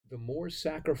the more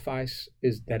sacrifice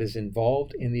that is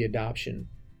involved in the adoption,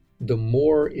 the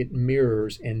more it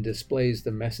mirrors and displays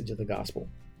the message of the gospel.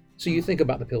 So you think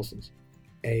about the Pilsons,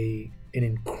 an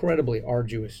incredibly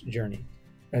arduous journey,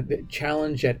 the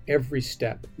challenge at every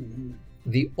step. Mm-hmm.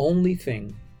 The only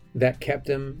thing that kept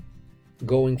them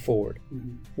going forward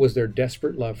Mm-hmm. was their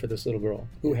desperate love for this little girl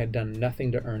who had done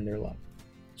nothing to earn their love.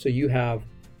 So you have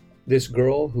this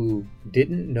girl who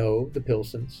didn't know the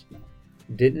Pilsons,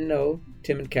 didn't know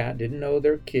Tim and Kat, didn't know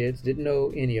their kids, didn't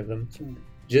know any of them,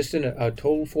 just in a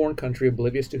total foreign country,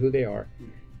 oblivious to who they are.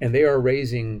 And they are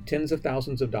raising tens of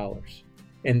thousands of dollars.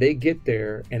 And they get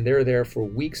there, and they're there for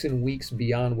weeks and weeks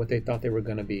beyond what they thought they were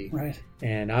going to be. Right.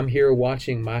 And I'm here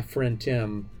watching my friend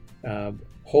Tim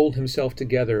hold himself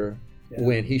together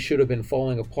when he should have been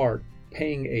falling apart,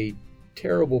 paying a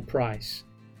terrible price.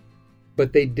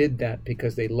 But they did that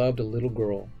because they loved a little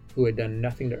girl who had done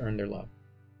nothing to earn their love.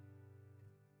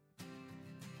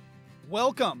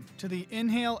 Welcome to the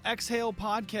Inhale Exhale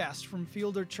podcast from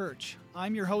Fielder Church.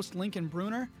 I'm your host, Lincoln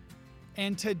Bruner,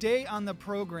 and today on the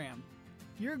program,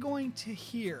 you're going to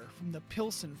hear from the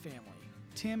Pilson family,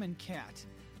 Tim and Kat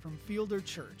from Fielder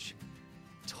Church,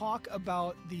 talk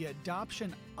about the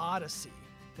adoption odyssey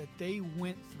that they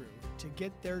went through to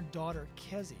get their daughter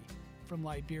Kezzy from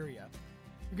Liberia.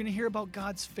 You're going to hear about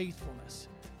God's faithfulness.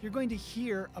 You're going to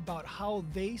hear about how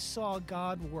they saw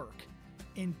God work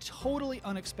in totally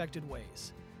unexpected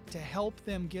ways to help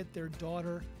them get their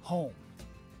daughter home.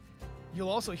 You'll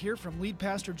also hear from lead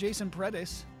pastor Jason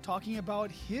Paredes talking about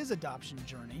his adoption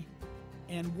journey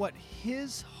and what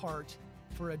his heart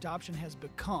for adoption has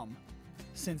become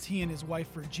since he and his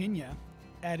wife Virginia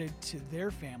added to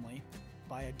their family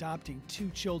by adopting 2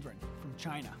 children from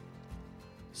China.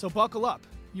 So buckle up.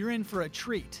 You're in for a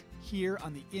treat here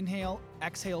on the Inhale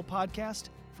Exhale podcast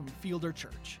from Fielder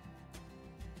Church.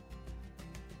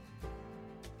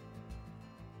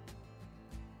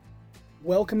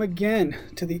 Welcome again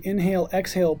to the Inhale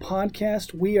Exhale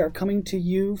podcast. We are coming to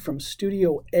you from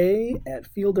Studio A at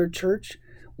Fielder Church.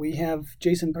 We have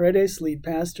Jason Paredes, lead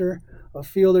pastor of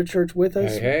Fielder Church, with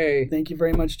us. Hey. Thank you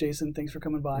very much, Jason. Thanks for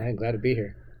coming by. I'm glad to be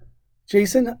here.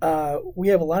 Jason, we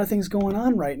have a lot of things going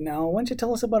on right now. Why don't you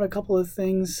tell us about a couple of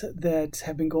things that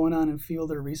have been going on in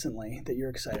Fielder recently that you're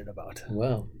excited about?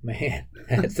 Well, man,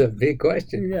 that's a big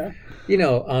question. Yeah. You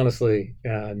know, honestly,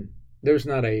 there's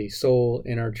not a soul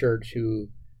in our church who,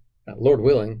 Lord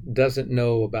willing, doesn't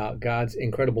know about God's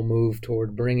incredible move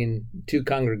toward bringing 2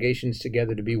 congregations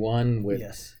together to be one with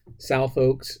South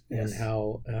Oaks, and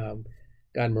how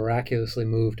God miraculously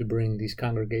moved to bring these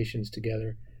congregations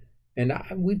together. And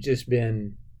we've just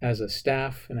been, as a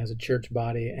staff and as a church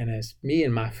body, and as me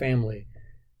and my family,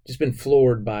 just been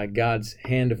floored by God's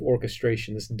hand of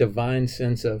orchestration, this divine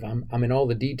sense of I'm in all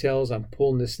the details, I'm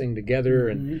pulling this thing together,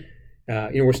 and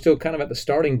we're still kind of at the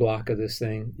starting block of this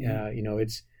thing.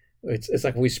 It's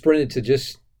like we sprinted to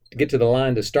get to the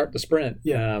line to start the sprint.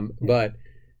 But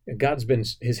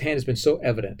His hand has been so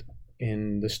evident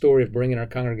in the story of bringing our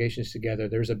congregations together.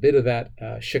 There's a bit of that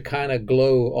Shekinah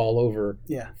glow all over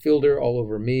Fielder, all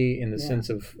over me, in the sense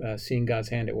of seeing God's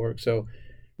hand at work. So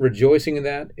rejoicing in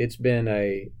that. It's been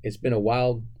a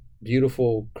wild,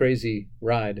 beautiful, crazy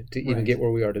ride to even get where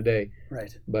we are today.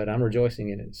 Right. But I'm rejoicing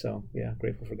in it. So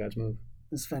grateful for God's move.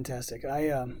 It's fantastic.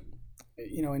 I,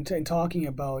 in talking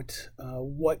about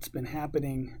what's been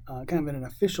happening, kind of at an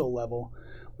official level,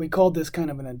 we called this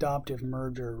kind of an adoptive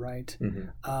merger, right? Mm-hmm.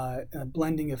 A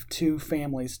blending of 2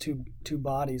 families, two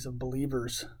bodies of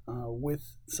believers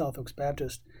with South Oaks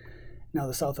Baptist, now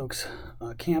the South Oaks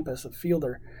campus of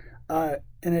Fielder. And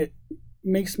it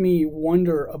makes me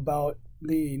wonder about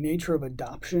the nature of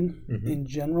adoption in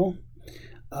general.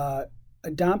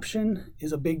 Adoption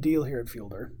is a big deal here at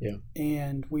Fielder. Yeah.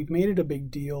 And we've made it a big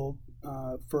deal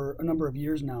for a number of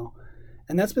years now.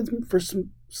 And that's been for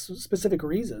some specific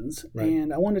reasons. Right.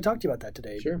 And I wanted to talk to you about that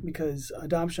today. Sure. Because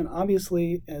adoption,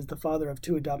 obviously, as the father of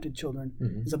 2 adopted children,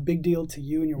 is a big deal to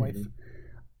you and your wife.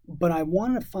 But I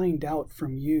want to find out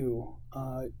from you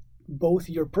both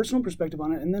your personal perspective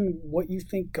on it and then what you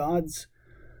think God's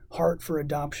heart for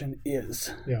adoption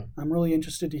is. Yeah. I'm really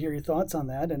interested to hear your thoughts on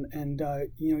that. And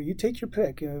you take your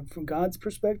pick from God's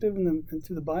perspective and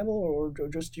through the Bible or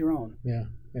just your own. Yeah.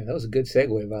 That was a good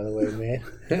segue, by the way, man.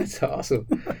 That's awesome.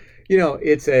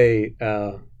 It's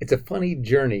a funny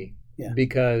journey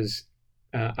because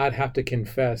I'd have to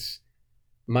confess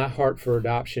my heart for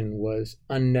adoption was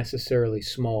unnecessarily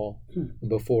small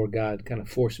before God kind of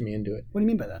forced me into it. What do you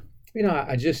mean by that?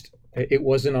 It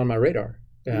wasn't on my radar.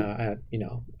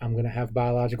 I'm going to have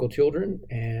biological children,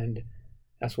 and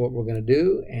that's what we're going to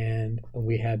do. And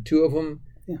we had 2 of them,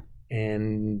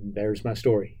 and there's my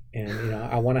story. and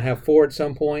I want to have 4 at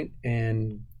some point,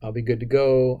 and I'll be good to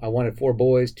go. I wanted 4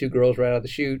 boys, 2 girls right out of the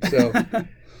chute. So,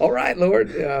 all right,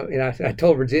 Lord. I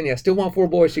told Virginia, I still want 4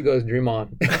 boys. She goes, dream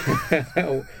on.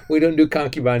 We don't do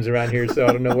concubines around here, so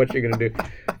I don't know what you're going to do.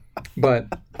 But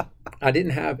I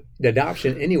didn't have the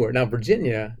adoption anywhere. Now,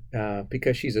 Virginia,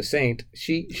 because she's a saint,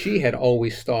 she had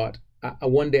always thought,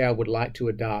 one day I would like to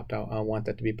adopt. I want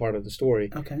that to be part of the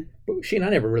story. Okay. But she and I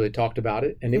never really talked about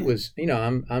it. And it was,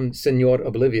 I'm Senor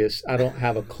Oblivious. I don't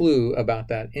have a clue about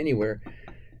that anywhere.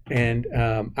 And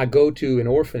I go to an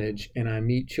orphanage and I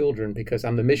meet children because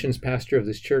I'm the missions pastor of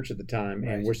this church at the time.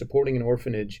 And we're supporting an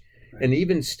orphanage. Right. And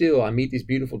even still, I meet these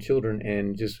beautiful children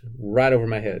and just right over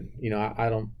my head.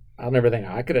 I'll never think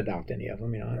I could adopt any of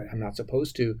them. Right. I'm not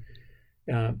supposed to.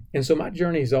 And so my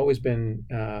journey has always been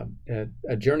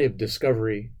a journey of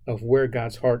discovery of where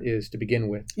God's heart is to begin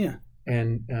with. Yeah.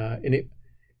 And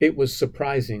it was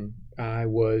surprising.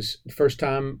 The first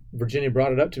time Virginia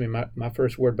brought it up to me, my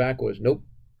first word back was, nope,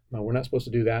 no, we're not supposed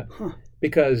to do that.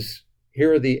 Because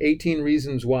here are the 18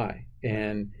 reasons why.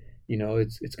 And,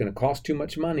 it's going to cost too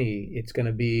much money. It's going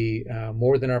to be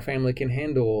more than our family can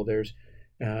handle. There's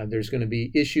going to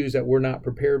be issues that we're not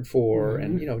prepared for,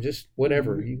 and just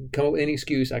whatever. You can come up with any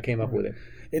excuse. I came up with it.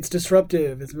 It's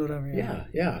disruptive. It's whatever. Yeah.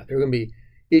 There are going to be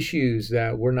issues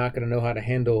that we're not going to know how to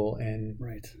handle, and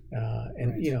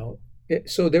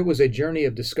so there was a journey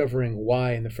of discovering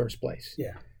why in the first place.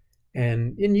 Yeah.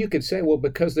 And you could say, well,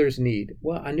 because there's need.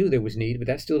 Well, I knew there was need, but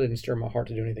that still didn't stir my heart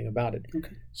to do anything about it.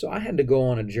 Okay. So I had to go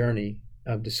on a journey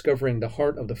of discovering the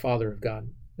heart of the Father of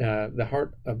God. The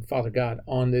heart of Father God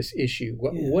on this issue.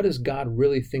 What does God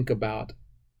really think about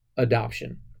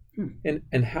adoption?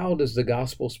 And how does the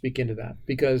gospel speak into that?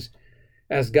 Because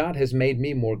as God has made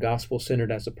me more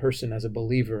gospel-centered as a person, as a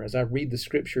believer, as I read the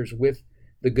scriptures with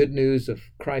the good news of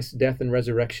Christ's death and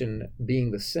resurrection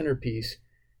being the centerpiece,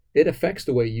 it affects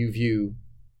the way you view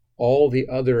all the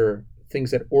other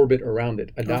things that orbit around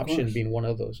it, adoption being one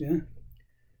of those. Yeah.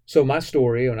 So my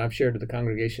story, and I've shared with the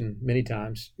congregation many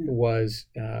times, was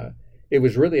it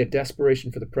was really a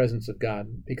desperation for the presence of God,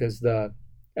 because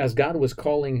as God was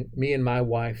calling me and my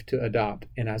wife to adopt,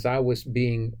 and as I was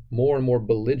being more and more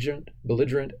belligerent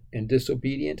and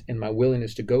disobedient in my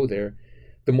willingness to go there,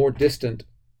 the more distant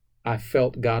I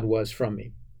felt God was from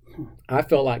me. I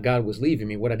felt like God was leaving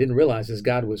me. What I didn't realize is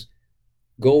God was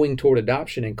going toward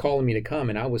adoption and calling me to come,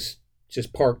 and I was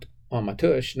just parked on my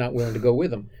tush, not willing to go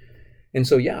with him. And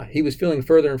so, he was feeling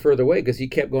further and further away because he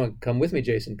kept going, come with me,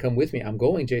 Jason, come with me. I'm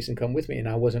going, Jason, come with me. And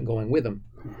I wasn't going with him.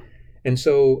 And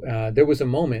so there was a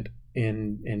moment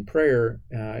in prayer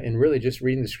and really just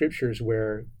reading the scriptures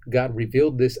where God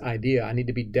revealed this idea. I need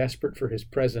to be desperate for his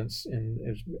presence.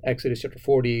 In Exodus chapter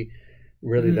 40,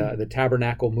 really the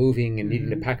tabernacle moving and needing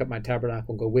to pack up my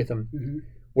tabernacle and go with him.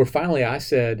 Where finally I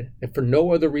said, for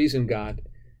no other reason, God,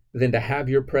 than to have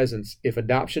your presence. If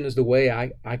adoption is the way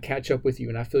I catch up with you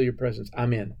and I feel your presence,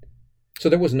 I'm in. So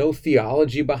there was no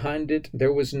theology behind it.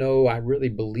 There was no, I really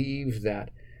believe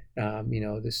that,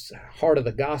 this heart of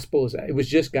the gospel it was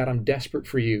just, God, I'm desperate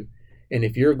for you. And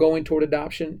if you're going toward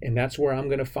adoption and that's where I'm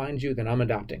going to find you, then I'm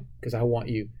adopting because I want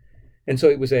you. And so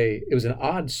it was an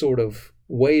odd sort of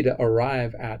way to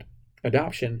arrive at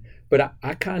adoption. But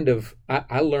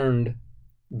I learned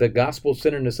the gospel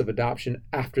centeredness of adoption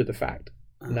after the fact.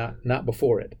 Not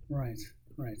before it. Right.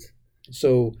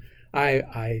 So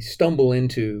I stumble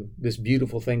into this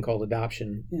beautiful thing called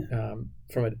adoption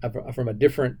from a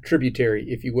different tributary,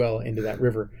 if you will, into that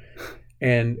river,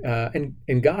 and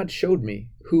God showed me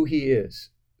who He is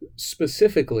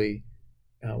specifically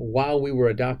while we were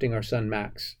adopting our son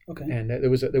Max. Okay. And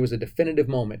there was a definitive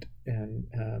moment, and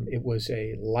it was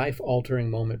a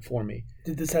life-altering moment for me.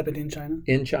 Did this happen in China?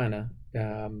 In China,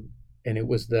 and it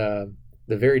was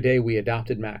the very day we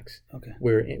adopted Max. Okay.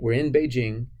 We're in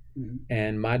Beijing,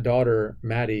 and my daughter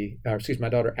Abby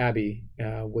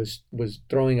was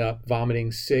throwing up,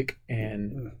 vomiting, sick,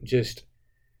 and just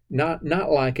not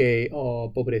like a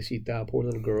pobrecita, poor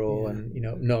little girl, and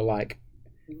like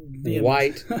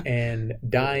white and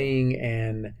dying,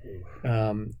 and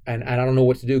I don't know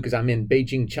what to do because I'm in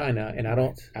Beijing, China, and I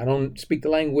don't speak the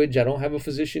language. I don't have a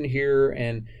physician here,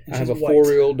 and I have a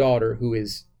 4-year-old daughter who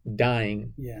is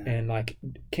dying and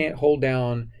can't hold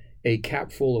down a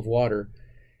cap full of water.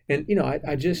 And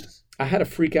I had a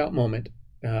freak out moment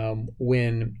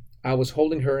when I was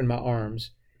holding her in my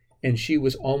arms and she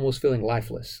was almost feeling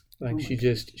lifeless.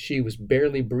 She was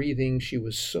barely breathing. She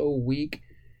was so weak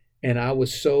and I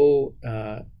was so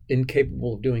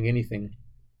incapable of doing anything.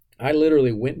 I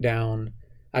literally went down.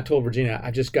 I told Virginia, I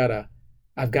just gotta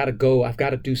I've got to go. I've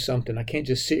got to do something. I can't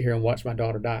just sit here and watch my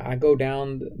daughter die. I go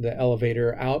down the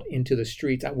elevator out into the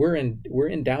streets. We're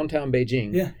in downtown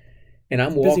Beijing, Yeah. and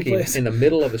I'm Busy walking place. in the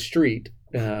middle of a street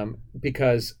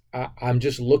because I'm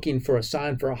just looking for a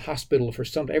sign for a hospital, for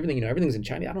something. Everything's in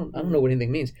Chinese. I don't know what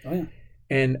anything means. Oh, yeah.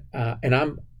 And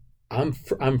I'm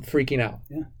freaking out.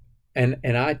 Yeah.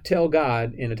 And I tell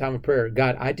God in a time of prayer,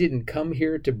 God, I didn't come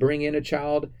here to bring in a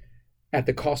child at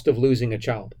the cost of losing a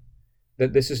child.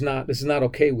 That this is not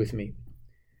okay with me.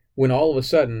 When all of a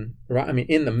sudden,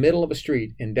 in the middle of a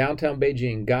street in downtown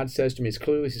Beijing, God says to me as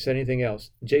clearly as he said anything else,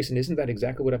 Jason, isn't that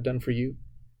exactly what I've done for you?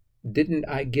 Didn't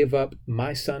I give up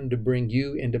my son to bring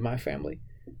you into my family?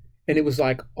 And it was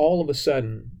like all of a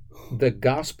sudden, the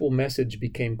gospel message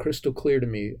became crystal clear to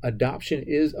me. Adoption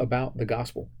is about the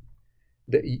gospel.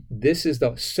 This is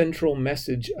the central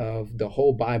message of the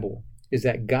whole Bible, is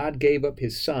that God gave up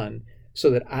his son so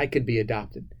that I could be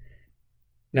adopted.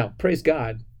 Now, praise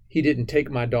God, he didn't take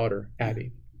my daughter,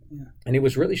 Abby. Yeah. And it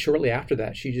was really shortly after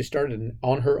that. She just started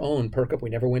on her own perk up. We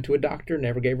never went to a doctor,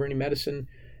 never gave her any medicine.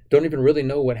 Don't even really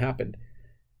know what happened.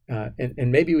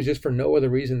 And maybe it was just for no other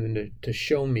reason than to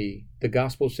show me the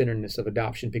gospel-centeredness of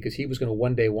adoption, because he was going to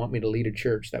one day want me to lead a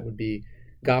church that would be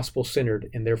gospel-centered,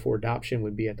 and therefore adoption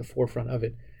would be at the forefront of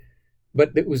it.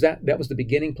 But that was the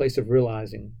beginning place of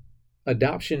realizing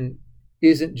adoption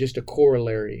isn't just a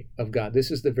corollary of God. This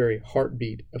is the very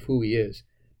heartbeat of who he is.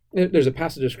 There's a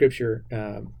passage of scripture,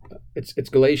 it's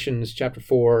Galatians chapter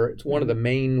 4. It's one of the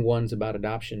main ones about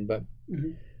adoption. But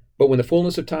when the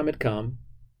fullness of time had come,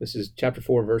 this is chapter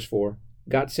 4, verse 4,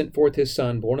 God sent forth his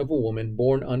son, born of a woman,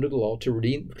 born under the law, to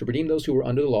redeem those who were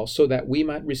under the law, so that we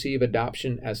might receive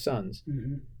adoption as sons.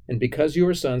 And because you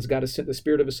are sons, God has sent the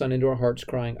Spirit of his Son into our hearts,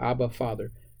 crying, Abba,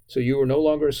 Father. So you are no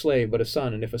longer a slave, but a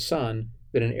son, and if a son,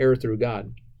 then an heir through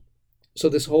God. So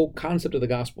this whole concept of the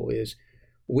gospel is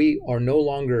we are no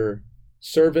longer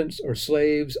servants or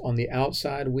slaves on the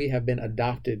outside. We have been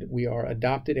adopted. We are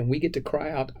adopted, and we get to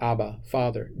cry out, Abba,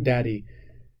 Father, Daddy,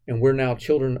 and we're now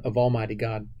children of Almighty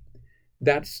God.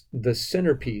 That's the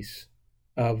centerpiece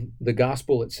of the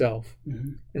gospel itself.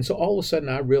 And so all of a sudden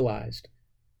I realized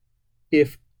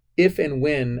if and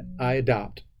when I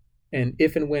adopt, and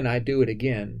if and when I do it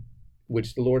again,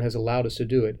 which the Lord has allowed us to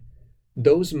do it,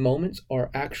 those moments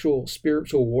are actual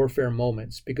spiritual warfare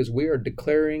moments, because we are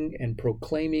declaring and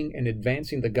proclaiming and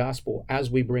advancing the gospel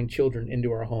as we bring children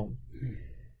into our home.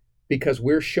 Because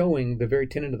we're showing the very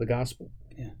tenet of the gospel.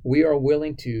 Yeah. We are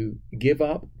willing to give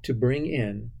up, to bring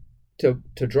in, to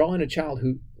draw in a child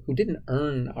who didn't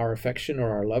earn our affection or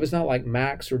our love. It's not like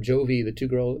Max or Jovi,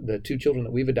 the two children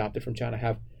that we've adopted from China,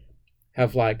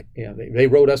 have like, they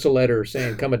wrote us a letter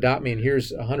saying, come adopt me and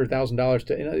here's $100,000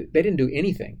 to, they didn't do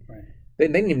anything. Right. They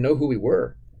didn't even know who we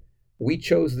were. We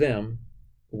chose them.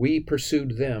 We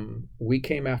pursued them. We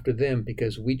came after them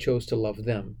because we chose to love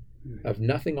them, of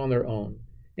nothing on their own,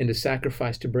 and to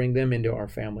sacrifice to bring them into our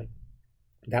family.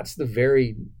 That's the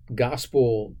very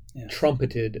gospel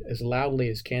trumpeted as loudly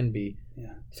as can be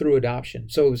through adoption.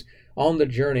 So it was on the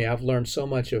journey, I've learned so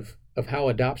much of how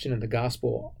adoption and the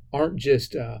gospel aren't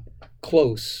just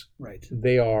close. Right.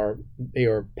 They are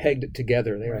pegged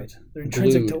together. They're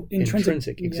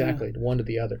intrinsic, exactly, one to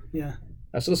the other. Yeah.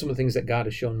 So some of the things that God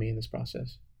has shown me in this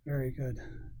process. Very good.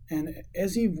 And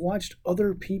as you've watched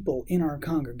other people in our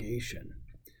congregation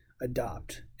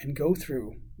adopt and go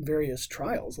through various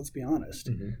trials, let's be honest,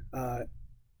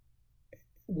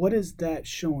 what has that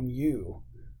shown you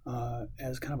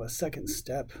as kind of a second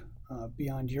step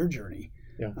beyond your journey?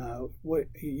 Yeah.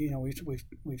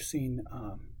 We've seen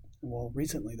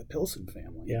recently the Pilsen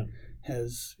family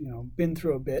has been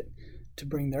through a bit to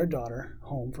bring their daughter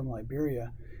home from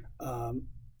Liberia.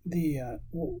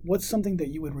 What's something that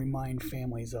you would remind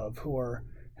families of who are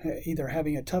either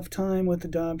having a tough time with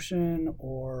adoption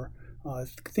or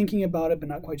thinking about it but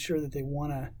not quite sure that they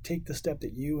want to take the step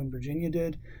that you and Virginia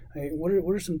did? What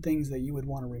are some things that you would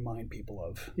want to remind people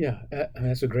of? Yeah,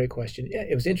 that's a great question. Yeah,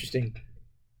 it was interesting.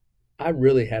 I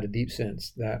really had a deep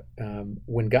sense that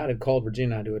when God had called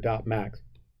Virginia and I to adopt Max,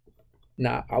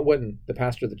 now I wasn't the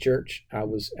pastor of the church. I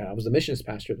was the missions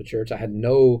pastor of the church. I had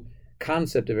no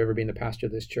concept of ever being the pastor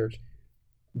of this church,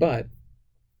 but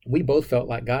we both felt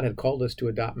like God had called us to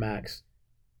adopt Max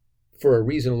for a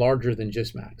reason larger than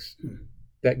just Max.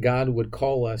 That God would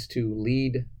call us to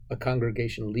lead a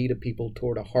congregation, lead a people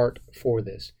toward a heart for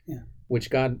this, which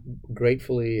God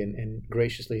gratefully and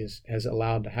graciously has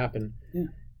allowed to happen. Yeah.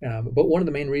 But one of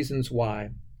the main reasons why,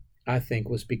 I think,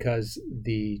 was because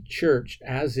the church,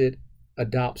 as it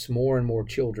adopts more and more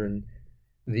children,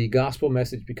 the gospel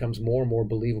message becomes more and more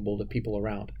believable to people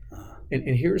around.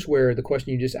 And here's where the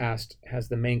question you just asked has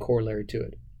the main corollary to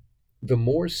it. the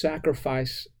more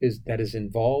sacrifice that is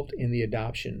involved in the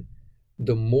adoption,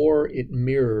 the more it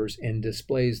mirrors and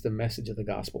displays the message of the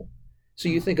gospel. So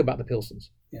you think about the Pilsons.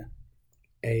 Yeah.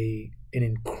 An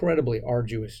incredibly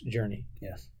arduous journey.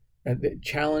 Yes. The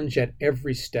challenge at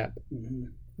every step. Mm-hmm.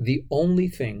 The only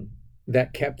thing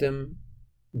that kept them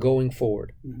going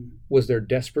forward was their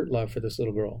desperate love for this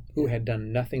little girl who had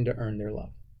done nothing to earn their love.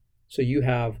 So you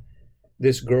have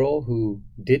this girl who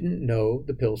didn't know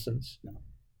the Pilsons,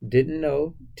 didn't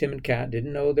know Tim and Kat,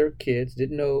 didn't know their kids,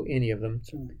 didn't know any of them,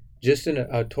 just in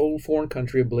a total foreign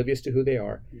country, oblivious to who they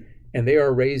are. And they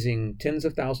are raising tens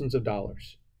of thousands of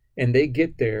dollars. And they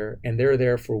get there, and they're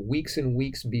there for weeks and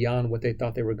weeks beyond what they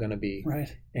thought they were going to be. Right.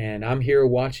 And I'm here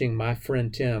watching my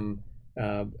friend Tim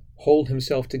hold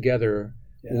himself together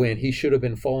when he should have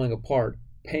been falling apart,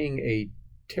 paying a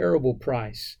terrible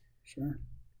price. Sure.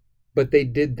 But they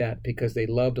did that because they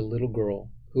loved a little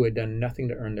girl who had done nothing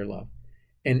to earn their love.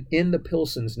 And in the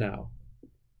Pilsons now,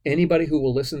 anybody who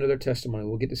will listen to their testimony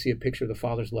will get to see a picture of the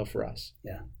Father's love for us.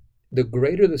 Yeah. The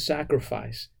greater the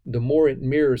sacrifice, the more it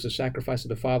mirrors the sacrifice of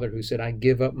the Father who said, I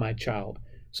give up my child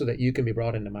so that you can be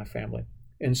brought into my family.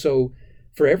 And so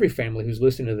for every family who's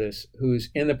listening to this, who's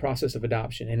in the process of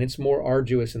adoption, and it's more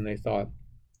arduous than they thought,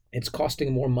 it's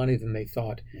costing more money than they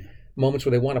thought. Moments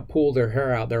where they want to pull their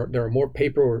hair out. There are more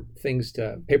paperwork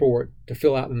to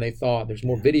fill out than they thought. There's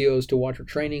more videos to watch or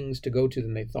trainings to go to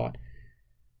than they thought.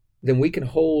 Then we can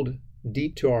hold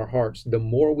deep to our hearts. The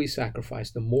more we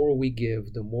sacrifice, the more we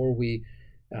give, the more we,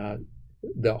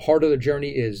 the harder the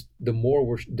journey is, the more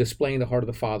we're displaying the heart of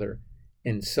the Father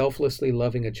and selflessly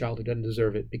loving a child who doesn't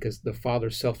deserve it, because the Father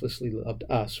selflessly loved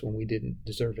us when we didn't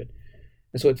deserve it.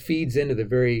 And so it feeds into the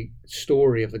very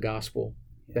story of the gospel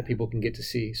that people can get to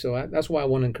see. So that's why I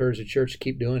want to encourage the church to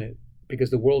keep doing it,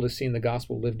 because the world is seeing the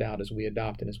gospel lived out as we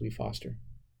adopt and as we foster.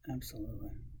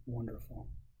 Absolutely. Wonderful.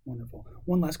 Wonderful.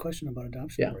 One last question about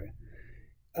adoption for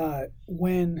you.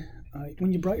 When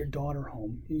you brought your daughter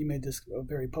home, you made this a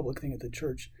very public thing at the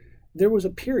church, there was a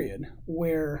period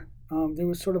where there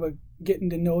was sort of a getting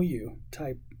to know you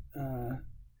type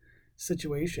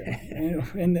situation,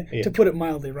 and to put it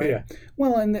mildly, right? Yeah.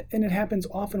 Well, and it happens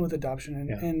often with adoption,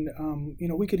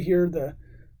 and we could hear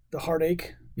the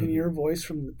heartache in your voice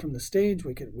from the stage.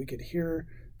 We could hear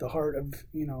the heart of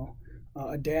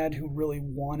a dad who really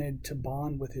wanted to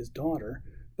bond with his daughter,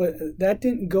 but that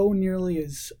didn't go nearly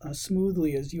as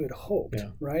smoothly as you had hoped,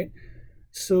 right?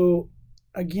 So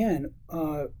again,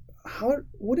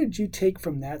 what did you take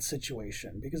from that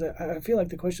situation? Because I feel like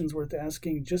the question's worth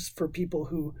asking just for people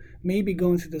who may be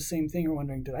going through the same thing or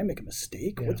wondering, did I make a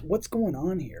mistake? Yeah. What's going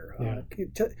on here?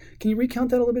 Can you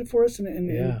recount that a little bit for us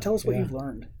and tell us what you've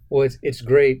learned? Well, it's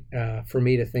great for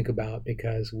me to think about,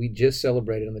 because we just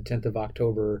celebrated on the 10th of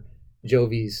October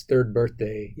Jovi's 3rd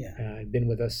birthday. He'd been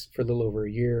with us for a little over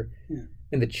a year,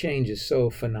 and the change is so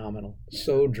phenomenal,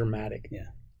 so dramatic.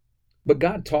 But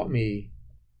God taught me.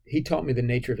 He taught me the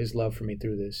nature of his love for me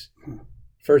through this.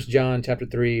 1 John chapter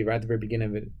 3, right at the very beginning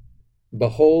of it.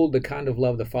 Behold, the kind of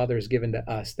love the Father has given to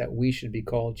us, that we should be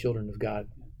called children of God.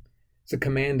 It's a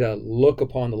command to look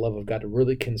upon the love of God, to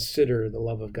really consider the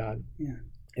love of God.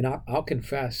 And I'll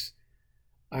confess,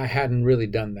 I hadn't really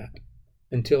done that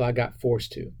until I got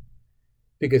forced to.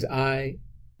 Because I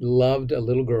loved a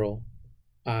little girl.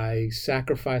 I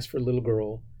sacrificed for a little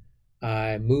girl.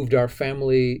 I moved our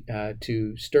family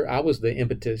to Stir. I was the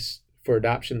impetus for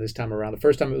adoption this time around. The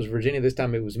first time it was Virginia, this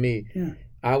time it was me.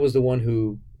 I was the one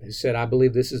who said, I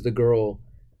believe this is the girl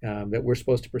that we're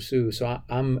supposed to pursue. So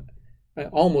I'm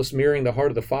almost mirroring the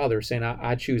heart of the Father, saying,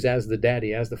 I choose as the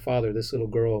daddy, as the father, this little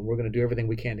girl, and we're going to do everything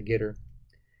we can to get her.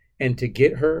 And to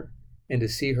get her and to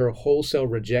see her wholesale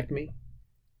reject me,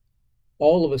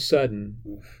 all of a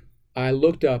sudden, I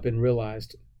looked up and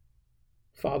realized,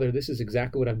 Father, this is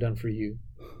exactly what I've done for you.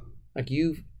 Like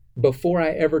before I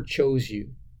ever chose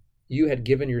you, you had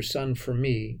given your son for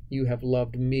me. You have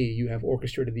loved me. You have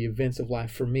orchestrated the events of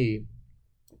life for me,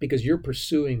 because you're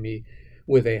pursuing me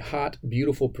with a hot,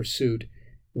 beautiful pursuit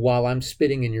while I'm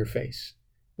spitting in your face,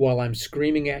 while I'm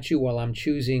screaming at you, while I'm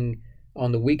choosing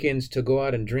on the weekends to go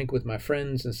out and drink with my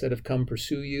friends instead of come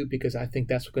pursue you, because I think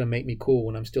that's going to make me cool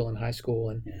when I'm still in high school.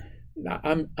 And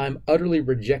I'm utterly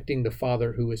rejecting the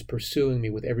Father who is pursuing me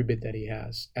with every bit that he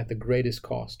has at the greatest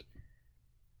cost.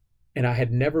 And I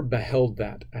had never beheld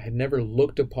that. I had never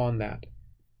looked upon that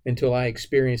until I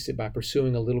experienced it by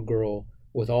pursuing a little girl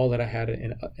with all that I had,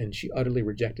 and she utterly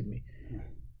rejected me.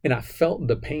 And I felt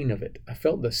the pain of it. I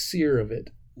felt the sear of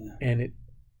it. And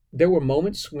there were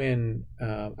moments when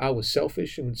I was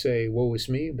selfish and would say, woe is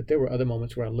me. But there were other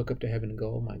moments where I look up to heaven and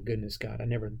go, oh my goodness, God, I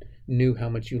never knew how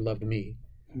much you loved me.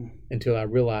 until I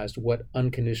realized what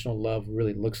unconditional love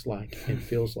really looks like and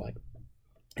feels like.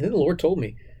 And then the Lord told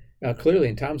me clearly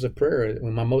in times of prayer,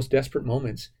 in my most desperate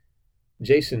moments,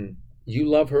 Jason, you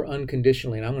love her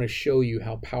unconditionally, and I'm going to show you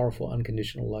how powerful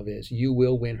unconditional love is. You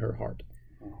will win her heart.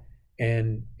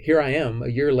 And here I am a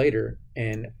year later,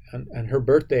 and on her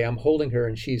birthday, I'm holding her,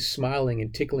 and she's smiling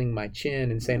and tickling my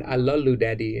chin and saying, "I love you,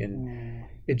 Daddy." And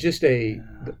it's just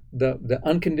the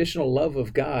unconditional love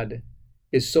of God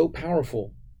is so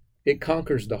powerful. It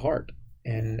conquers the heart.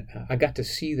 And I got to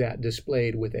see that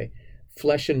displayed with a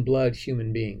flesh and blood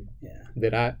human being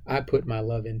that I put my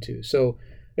love into. So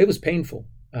it was painful,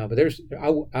 but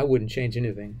I wouldn't change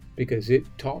anything because it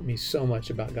taught me so much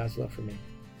about God's love for me.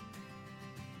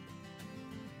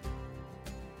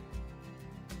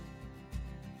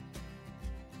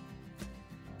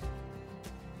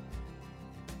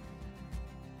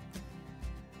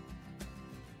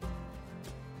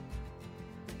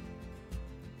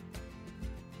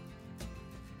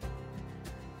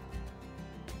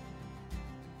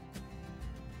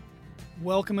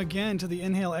 Welcome again to the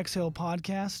Inhale Exhale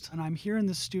podcast, and I'm here in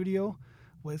the studio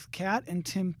with Kat and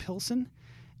Tim Pilson,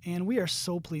 and we are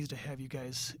so pleased to have you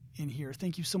guys in here.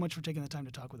 Thank you so much for taking the time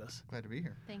to talk with us. Glad to be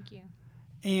here. Thank you.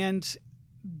 And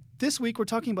this week we're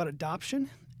talking about adoption,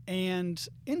 and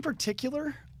in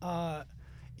particular,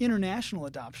 international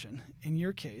adoption in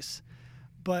your case.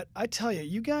 But I tell you,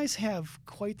 you guys have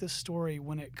quite the story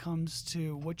when it comes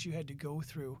to what you had to go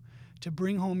through to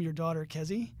bring home your daughter,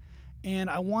 Kezzy.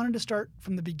 And I wanted to start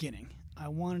from the beginning. I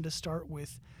wanted to start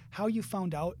with how you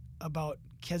found out about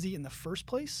Kezzy in the first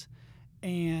place,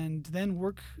 and then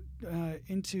work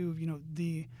into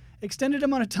the extended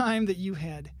amount of time that you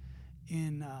had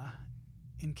in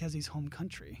Kezzy's home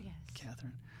country, Yes.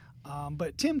 Catherine.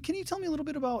 But Tim, can you tell me a little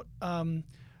bit about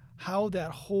how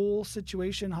that whole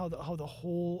situation, how the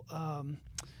whole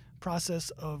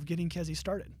process of getting Kezzy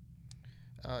started?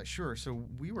 Sure. So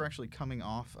we were actually coming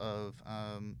off of,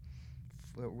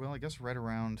 I guess right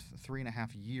around 3.5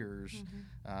 years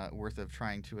worth of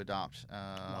trying to adopt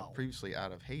previously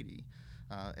out of Haiti.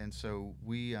 And so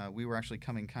we were actually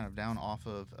coming kind of down off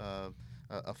of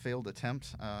a failed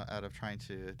attempt out of trying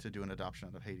to do an adoption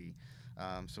out of Haiti.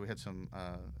 So we had some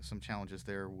challenges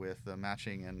there with the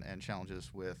matching and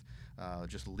challenges with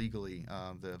just legally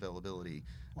the availability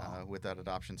with that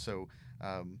adoption. So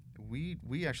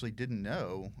we actually didn't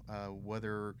know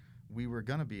whether we were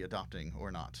going to be adopting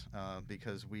or not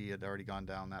because we had already gone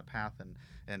down that path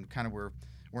and kind of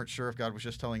weren't sure if God was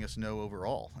just telling us no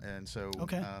overall. And so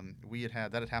we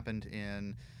had that had happened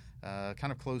in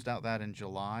kind of closed out that in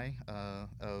July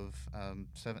of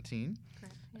 17.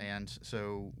 Correct. Yeah. And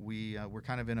so we were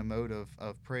kind of in a mode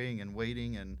of praying and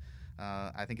waiting, and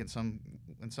I think in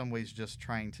some ways just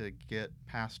trying to get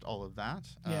past all of that.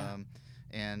 Yeah.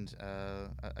 And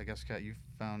I guess, Kat, you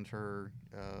found her...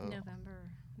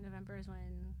 November is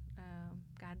when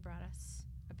God brought us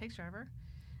a picture of her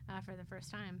for the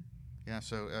first time. Yeah,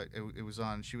 so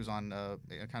she was on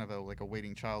kind of like a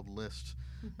waiting child list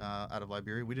out of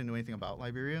Liberia. We didn't know anything about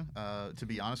Liberia. To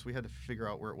be honest, we had to figure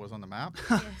out where it was on the map.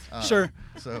 Yes. Sure.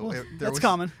 So well, that's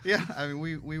common. Yeah, I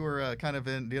mean, we were kind of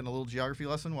getting a little geography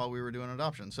lesson while we were doing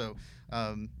adoption. So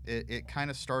it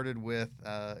kind of started with,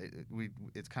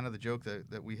 it's kind of the joke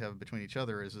that we have between each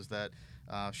other is that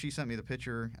she sent me the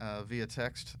picture via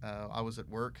text. I was at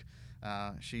work.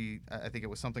 I think it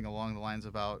was something along the lines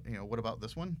about, what about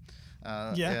this one?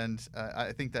 And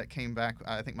I think that came back.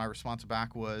 I think my response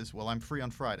back was, well, I'm free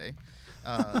on Friday.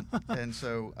 And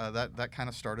so that kind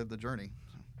of started the journey.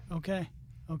 Okay.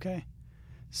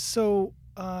 So,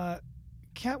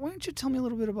 Kat, why don't you tell me a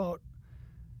little bit about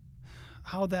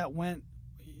how that went?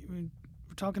 I mean,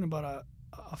 we're talking about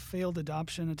a failed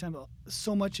adoption attempt.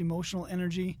 So much emotional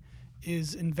energy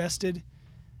is invested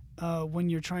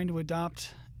when you're trying to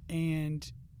adopt,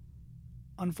 and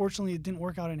unfortunately it didn't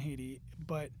work out in Haiti.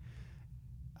 But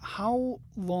how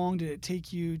long did it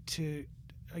take you to,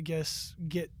 I guess,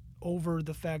 get over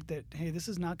the fact that, hey, this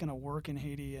is not going to work in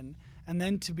Haiti, and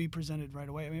then to be presented right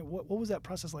away? I mean, what was that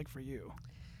process like for you?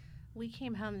 We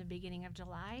came home the beginning of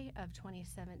July of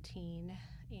 2017,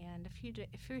 and a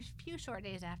few short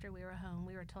days after we were home,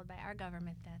 we were told by our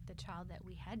government that the child that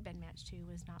we had been matched to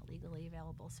was not legally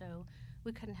available, so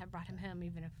we couldn't have brought him home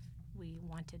even if we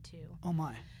wanted to. Oh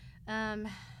my.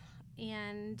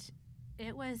 And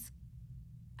it was,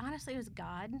 honestly, it was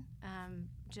God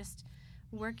just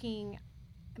working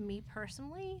me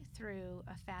personally through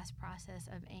a fast process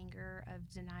of anger, of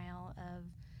denial, of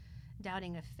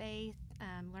doubting of faith,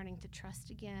 learning to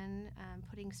trust again,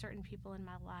 putting certain people in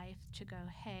my life to go,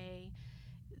 hey,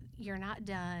 you're not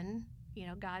done.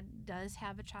 God does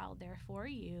have a child there for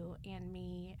you, and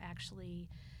me actually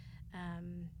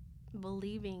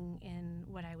believing in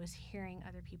what I was hearing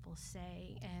other people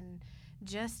say, and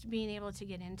just being able to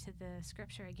get into the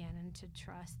scripture again and to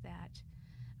trust that,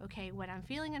 okay, what I'm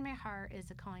feeling in my heart is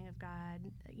the calling of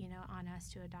God, on us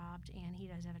to adopt, and he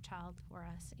does have a child for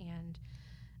us. And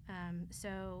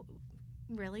so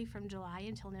really from July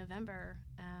until November,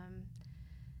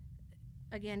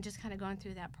 again, just kind of going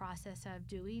through that process of,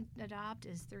 do we adopt?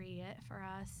 Is 3 it for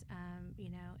us?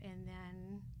 And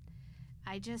then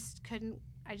I just couldn't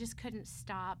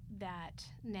stop that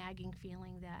nagging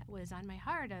feeling that was on my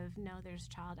heart of, no, there's a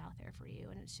child out there for you,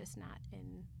 and it's just not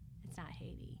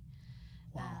Haiti.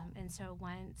 Wow. And so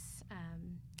once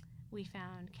we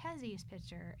found Kezi's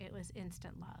picture, it was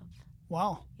instant love.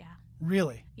 Wow. Yeah.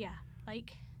 Really? Yeah.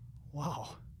 Like,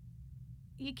 wow.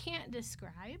 You can't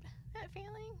describe that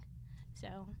feeling.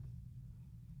 So.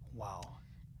 Wow.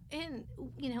 And,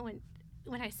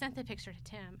 when I sent the picture to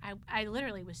Tim, I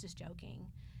literally was just joking.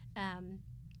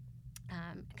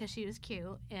 Because she was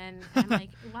cute, and I'm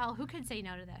like, well, who could say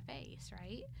no to that face,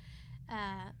 right?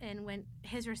 And when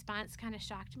his response kind of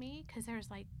shocked me, because there's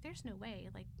no way,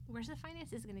 like, where's the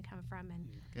finances going to come from? And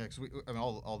yeah, because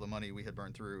all the money we had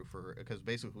burned through because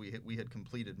basically we had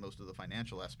completed most of the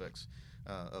financial aspects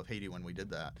of Haiti when we did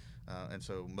that, and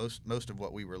so most of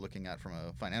what we were looking at from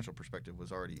a financial perspective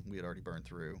we had already burned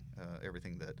through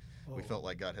everything that we felt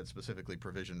like God had specifically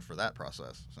provisioned for that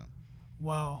process. So.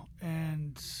 Wow.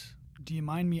 And do you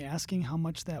mind me asking how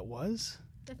much that was?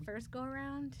 The first go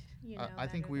around, I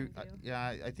think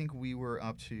we were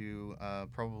up to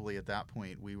probably at that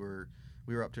point we were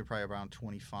up to probably around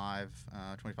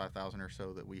 25,000 or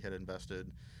so that we had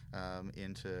invested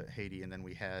into Haiti, and then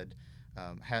we had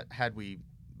we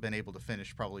been able to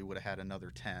finish, probably would have had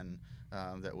another 10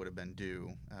 that would have been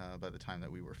due by the time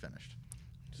that we were finished.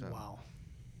 So. Wow.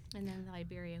 And then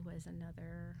Liberia was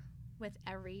another, with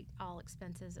all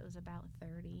expenses, it was about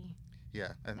 30.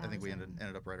 Yeah, I think we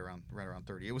ended up right around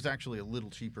 30. It was actually a little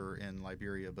cheaper in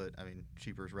Liberia, but I mean,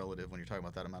 cheaper is relative when you're talking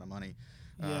about that amount of money.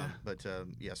 Yeah.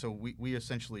 So we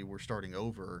essentially were starting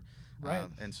over. Right.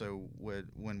 And so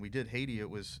when we did Haiti, it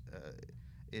was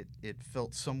it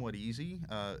felt somewhat easy.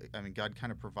 I mean, God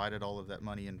kind of provided all of that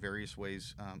money in various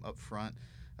ways up front.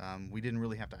 We didn't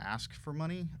really have to ask for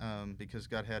money because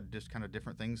God had just kind of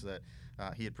different things that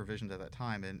He had provisioned at that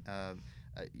time. And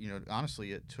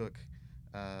honestly, it took.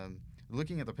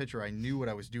 Looking at the picture, I knew what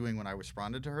I was doing when I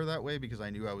responded to her that way, because I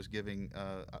knew I was giving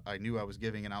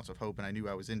an ounce of hope, and I knew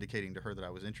I was indicating to her that I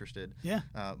was interested. Yeah.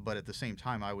 But at the same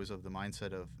time, I was of the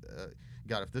mindset of,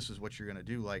 God, if this is what you're going to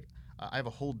do, like, I have a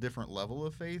whole different level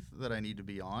of faith that I need to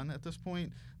be on at this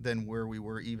point than where we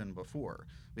were even before.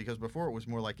 Because before it was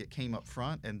more like it came up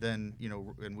front, and then,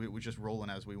 and we were just rolling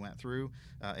as we went through,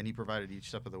 and He provided each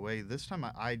step of the way. This time,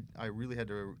 I really had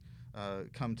to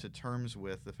come to terms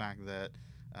with the fact that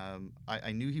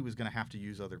I knew He was going to have to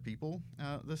use other people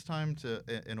this time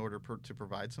in order to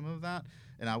provide some of that,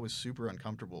 and I was super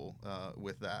uncomfortable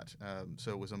with that.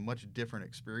 So it was a much different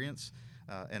experience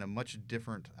and a much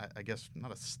different, I guess,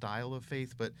 not a style of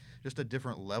faith, but just a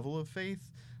different level of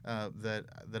faith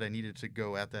that I needed to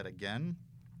go at that again.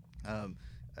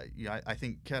 I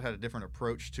think Kat had a different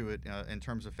approach to it in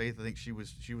terms of faith. I think she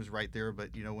was right there, but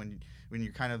when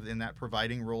you're kind of in that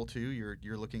providing role too,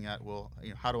 you're looking at, well,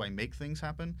 how do I make things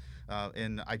happen?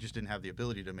 And I just didn't have the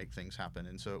ability to make things happen,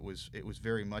 and so it was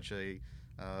very much a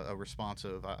response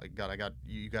of, God,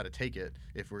 you got to take it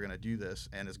if we're going to do this,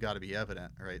 and it's got to be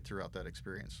evident right throughout that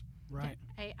experience. Right.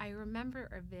 I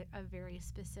remember a very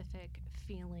specific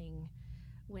feeling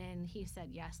when He said,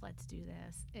 yes, let's do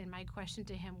this, and my question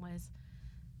to Him was,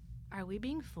 are we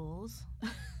being fools?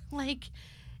 Like,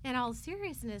 in all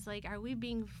seriousness, like, are we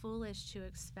being foolish to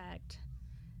expect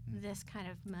this kind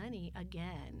of money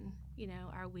again?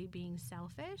 Are we being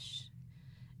selfish?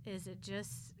 Is it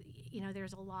just,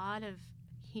 there's a lot of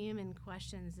human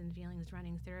questions and feelings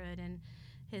running through it. And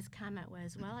His comment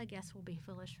was, well, I guess we'll be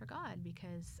foolish for God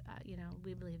because,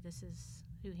 we believe this is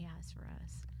who He has for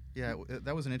us. Yeah,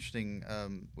 that was an interesting,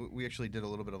 we actually did a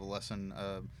little bit of a lesson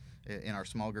in our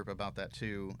small group about that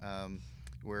too,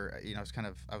 where I was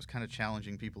kind of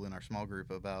challenging people in our small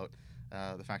group about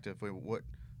the fact of what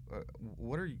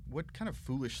kind of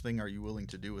foolish thing are you willing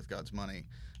to do with God's money,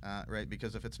 right?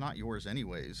 Because if it's not yours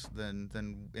anyways, then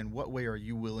in what way are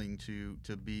you willing to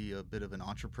be a bit of an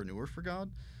entrepreneur for God,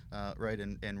 right?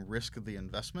 And risk the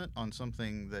investment on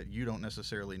something that you don't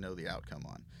necessarily know the outcome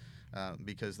on.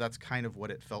 Because that's kind of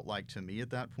what it felt like to me at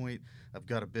that point. I've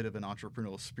got a bit of an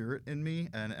entrepreneurial spirit in me,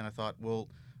 and I thought, well,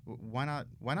 why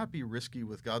not be risky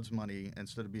with God's money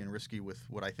instead of being risky with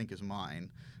what I think is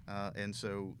mine? And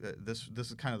so this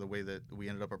is kind of the way that we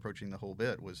ended up approaching the whole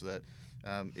bit, was that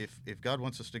if God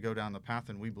wants us to go down the path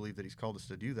and we believe that He's called us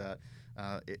to do that,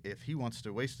 if He wants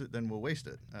to waste it, then we'll waste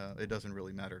it. It doesn't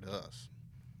really matter to us.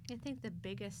 I think the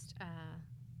biggest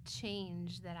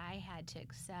change that I had to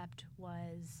accept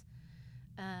was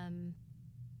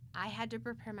I had to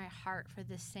prepare my heart for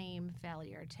the same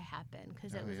failure to happen,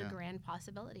 because it was a grand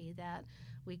possibility that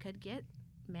we could get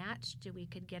matched, we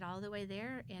could get all the way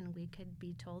there, and we could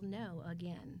be told no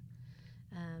again.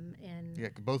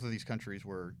 Both of these countries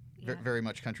were very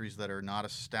much countries that are not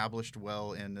established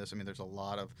well in this. I mean, there's a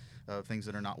lot of things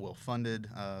that are not well funded.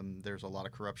 There's a lot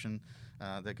of corruption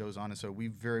that goes on, and so we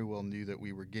very well knew that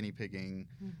we were guinea pigging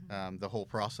the whole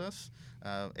process.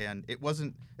 And it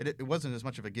wasn't as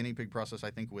much of a guinea pig process,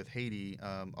 I think, with Haiti,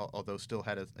 although still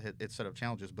had its set of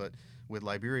challenges. But with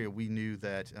Liberia, we knew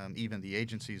that even the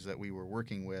agencies that we were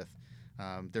working with,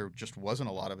 there just wasn't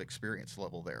a lot of experience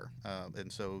level there,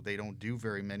 and so they don't do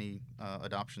very many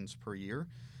adoptions per year.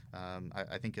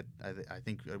 I think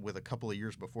with a couple of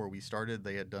years before we started,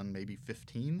 they had done maybe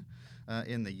 15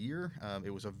 in the year.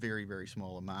 It was a very, very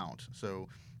small amount. So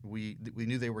we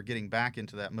knew they were getting back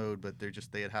into that mode, but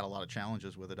they had a lot of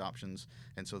challenges with adoptions,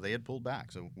 and so they had pulled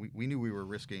back. So we knew we were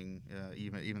risking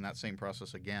even that same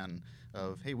process again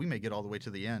of, hey, we may get all the way to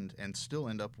the end and still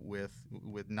end up with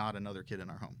not another kid in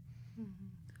our home. Mm-hmm.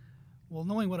 Well,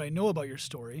 knowing what I know about your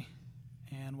story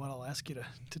and what I'll ask you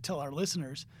to tell our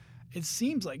listeners, it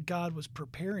seems like God was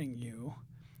preparing you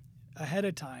ahead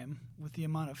of time with the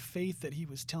amount of faith that He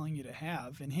was telling you to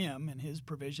have in Him and His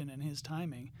provision and His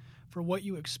timing for what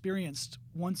you experienced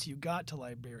once you got to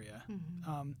Liberia.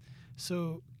 Mm-hmm.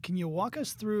 So can you walk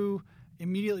us through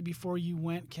immediately before you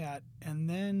went, Kat, and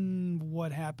then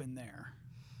what happened there?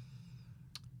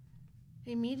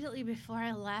 Immediately before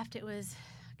I left, it was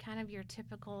kind of your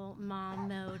typical mom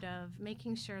mode of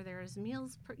making sure there's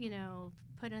meals, put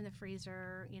in the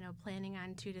freezer, planning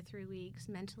on 2 to 3 weeks.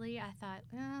 Mentally, I thought,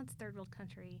 it's third world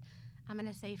country. I'm going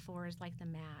to say 4 is like the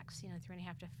max,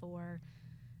 3.5 to 4.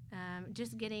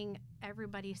 Just getting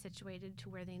everybody situated to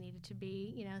where they needed to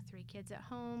be. 3 kids at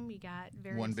home. You got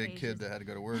various one big stages. Kid that had to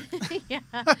go to work. Yeah.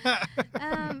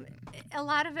 A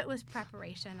lot of it was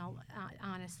preparation,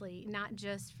 honestly, not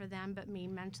just for them, but me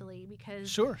mentally, because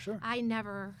Sure. I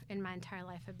never in my entire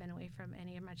life have been away from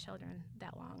any of my children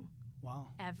that long. Wow.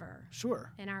 Ever.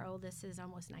 Sure. And our oldest is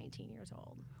almost 19 years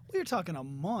old. Well, you're talking a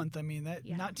month. I mean,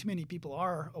 not too many people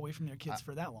are away from their kids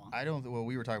for that long.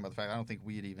 We were talking about the fact, I don't think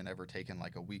we had even ever taken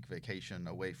like a week vacation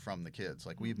away from the kids.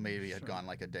 Like we maybe had gone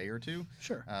like a day or two,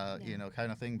 Sure.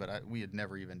 Kind of thing. But we had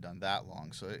never even done that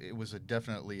long. So it was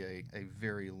definitely a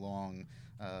very long,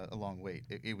 a long wait.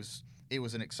 It was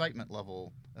an excitement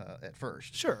level at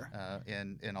first, sure,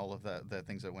 and all of the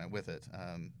things that went with it,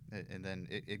 and then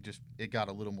it got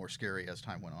a little more scary as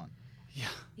time went on.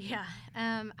 Yeah.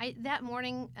 That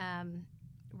morning,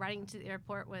 riding to the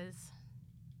airport was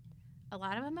a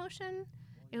lot of emotion.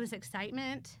 It was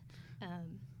excitement.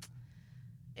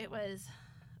 It was,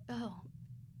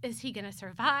 is he going to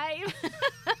survive?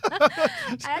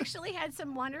 I actually had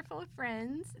some wonderful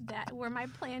friends that were my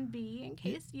plan B in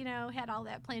case, had all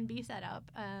that plan B set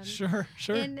up. Sure.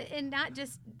 And not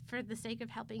just for the sake of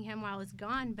helping him while I was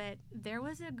gone, but there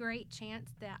was a great chance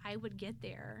that I would get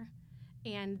there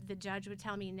and the judge would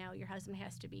tell me, no, your husband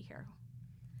has to be here.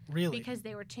 Really? Because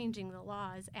they were changing the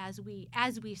laws as we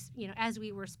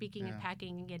were speaking and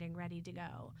packing and getting ready to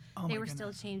go. They were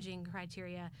still changing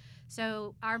criteria.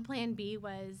 So our plan B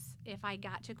was if I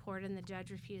got to court and the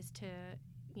judge refused to,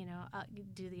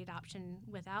 do the adoption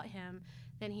without him,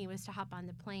 then he was to hop on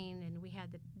the plane, and we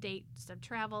had the dates of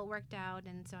travel worked out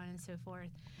and so on and so forth.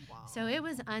 Wow. So it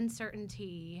was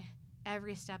uncertainty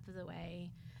every step of the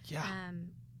way. Yeah.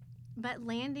 But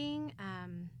landing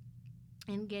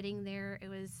and getting there, it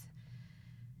was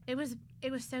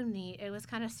so neat. It was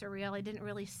kind of surreal. It didn't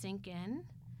really sink in.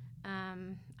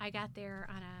 I got there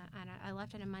I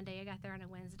left on a Monday. I got there on a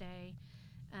Wednesday.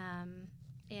 And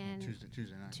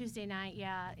Tuesday night,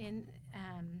 yeah. And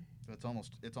it's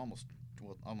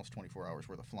almost 24 hours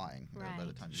worth of flying by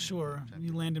the time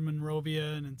you land in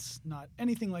Monrovia, and it's not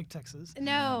anything like Texas.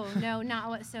 No, not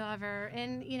whatsoever.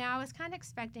 And I was kind of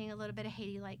expecting a little bit of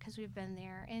Haiti-like because we've been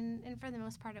there, and for the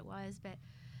most part it was, but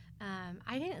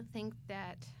I didn't think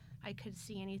that I could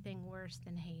see anything worse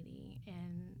than Haiti,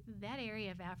 and that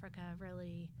area of Africa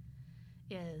really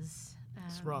is.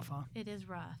 It's rough, huh? It is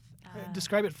rough.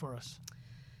 Describe it for us.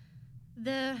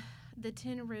 The the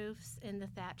tin roofs and the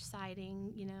thatch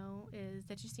siding, is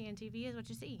that you see on TV is what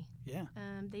you see. Yeah.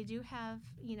 They do have,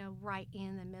 right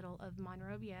in the middle of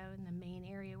Monrovia, in the main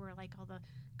area where like all the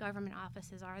government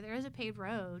offices are, there is a paved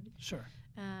road. Sure.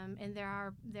 And there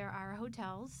are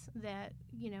hotels that,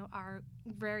 are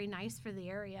very nice for the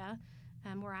area.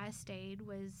 Where I stayed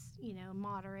was,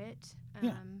 moderate.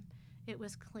 It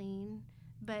was clean.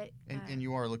 But and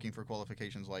you are looking for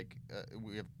qualifications like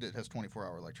it has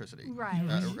 24-hour electricity, right?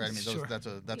 Right. I mean, Sure. that's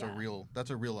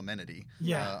a real amenity.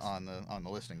 Yeah. On the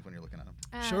listings when you're looking at them.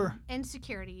 Sure. And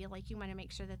security, like you want to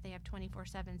make sure that they have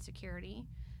 24/7 security.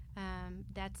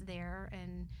 That's there,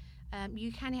 and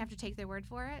you kind of have to take their word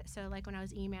for it. So, like when I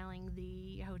was emailing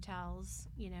the hotels,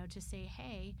 to say,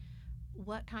 hey,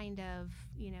 what kind of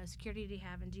security do you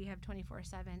have, and do you have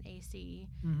 24/7 AC?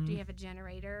 Mm-hmm. Do you have a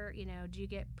generator? Do you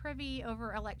get privy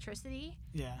over electricity?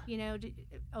 Yeah.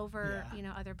 Over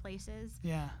other places.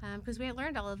 Yeah. Because we had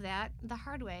learned all of that the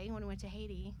hard way when we went to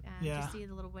Haiti to see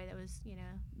the little boy that was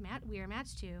we were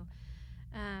matched to.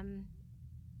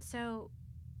 So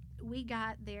we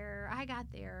got there. I got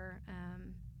there.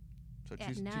 So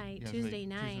Tuesday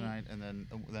night, and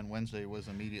then Wednesday was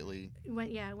immediately.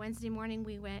 Wednesday morning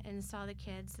we went and saw the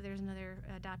kids. So there's another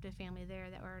adoptive family there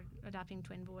that were adopting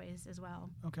twin boys as well.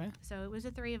 Okay. So it was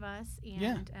the three of us,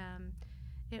 and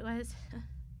it was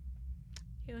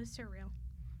surreal.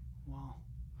 Wow.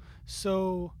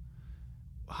 So,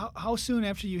 how soon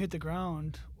after you hit the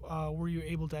ground were you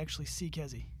able to actually see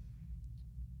Kezi?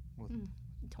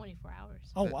 24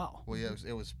 hours. Oh, wow. Well, yeah,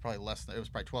 it was probably less than, it was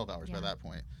probably 12 hours by that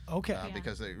point. Okay.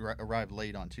 Because they arrived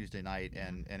late on Tuesday night,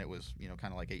 and it was,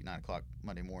 kind of like 8, 9 o'clock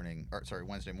Wednesday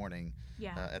morning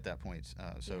at that point.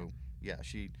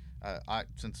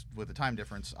 Since with the time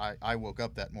difference, I woke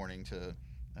up that morning to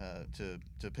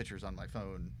pictures on my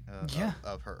phone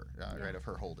of her, of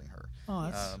her holding her. Oh,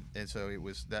 that's... and so it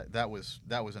was that was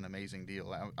an amazing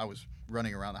deal. I was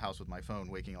running around the house with my phone,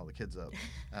 waking all the kids up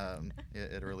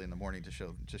at early in the morning to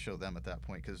show them at that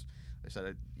point, because I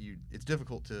said it's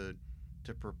difficult to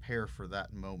prepare for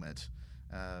that moment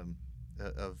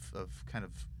of kind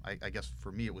of I guess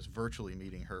for me it was virtually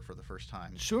meeting her for the first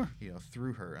time. Sure.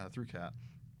 Through her through Kat.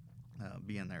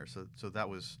 Being there, so that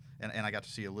was, and I got to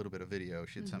see a little bit of video.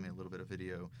 She had sent me a little bit of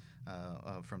video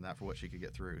from that for what she could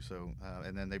get through. So,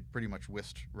 and then they pretty much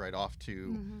whisked right off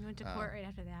to. Went to court right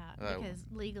after that because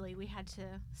legally we had to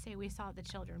say we saw the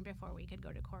children before we could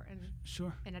go to court and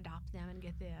and adopt them and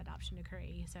get the adoption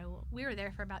decree. So we were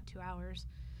there for about 2 hours,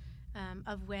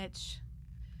 of which,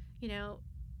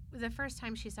 the first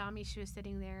time she saw me, she was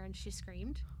sitting there and she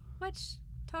screamed, which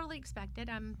totally expected.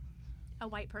 I'm a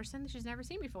white person she's never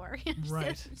seen before.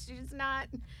 Right. She's not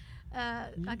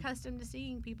accustomed to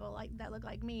seeing people like that look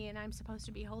like me, and I'm supposed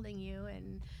to be holding you,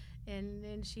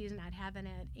 and she's not having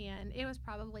it. And it was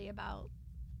probably about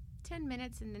 10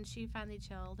 minutes, and then she finally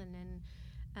chilled, and then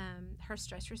her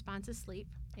stress response is sleep,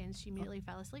 and she immediately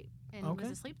fell asleep and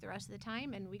was asleep the rest of the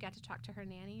time. And we got to talk to her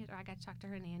nanny, or I got to talk to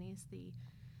her nannies the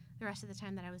rest of the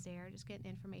time that I was there, just getting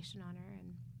information on her.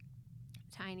 And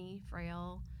tiny,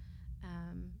 frail.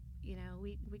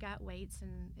 We got weights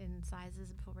and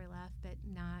sizes before we left, but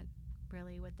not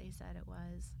really what they said it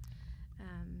was.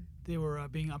 They were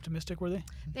being optimistic, were they?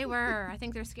 They were. I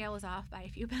think their scale was off by a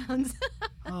few pounds.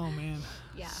 Oh, man.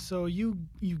 Yeah. So you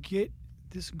get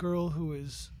this girl who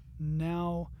is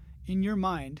now, in your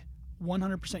mind,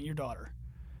 100% your daughter.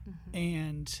 Mm-hmm.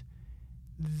 And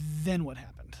then what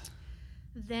happened?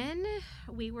 Then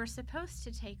we were supposed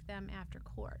to take them after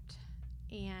court.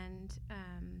 And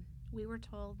we were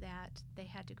told that they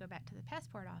had to go back to the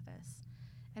passport office.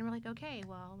 And we're like, okay,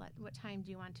 well, what time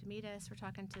do you want to meet us? We're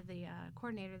talking to the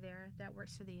coordinator there that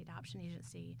works for the adoption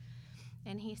agency.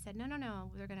 And he said, no,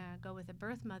 they're going to go with the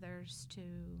birth mothers to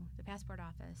the passport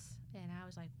office. And I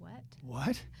was like, what?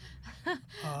 What?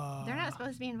 They're not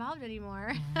supposed to be involved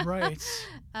anymore. Right.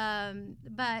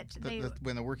 But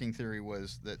when the working theory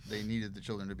was that they needed the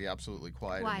children to be absolutely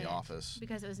quiet in the office.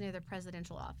 Because it was near the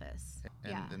presidential office.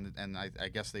 And I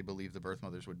guess they believed the birth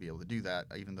mothers would be able to do that,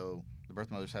 even though the birth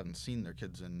mothers haven't seen their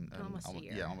kids in almost a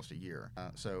year. Yeah, almost a year.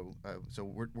 So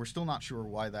we're still not sure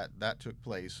why that took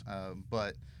place,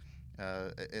 but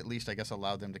at least I guess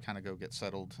allowed them to kind of go get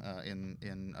settled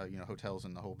in hotels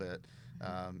and the whole bit,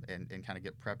 and kind of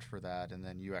get prepped for that. And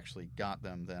then you actually got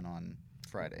them then on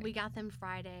Friday. We got them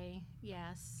Friday,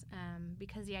 yes,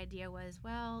 because the idea was,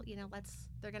 well,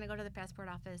 they're going to go to the passport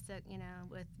office that,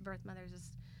 with birth mothers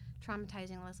is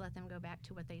traumatizing. Let's let them go back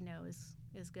to what they know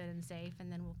is good and safe,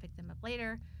 and then we'll pick them up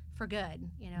later for good.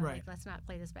 Right. Like, let's not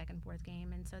play this back and forth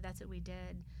game. And so that's what we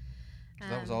did.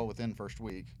 That was all within first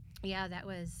week. Yeah, that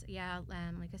was,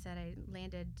 like I said, I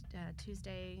landed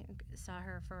Tuesday, saw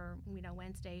her for,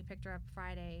 Wednesday, picked her up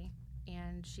Friday,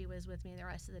 and she was with me the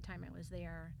rest of the time I was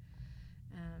there.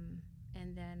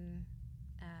 And then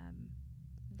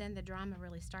the drama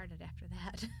really started after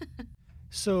that.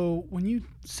 So when you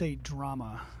say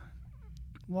drama,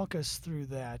 walk us through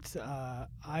that.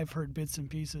 I've heard bits and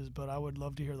pieces, but I would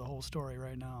love to hear the whole story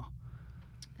right now.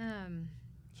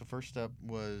 So first step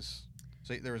was,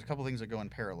 so there was a couple things that go in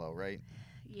parallel, right?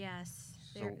 Yes.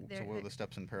 So what were the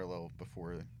steps in parallel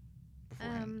beforehand?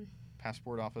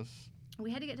 Passport office?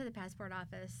 We had to get to the passport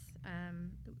office.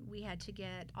 We had to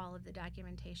get all of the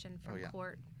documentation from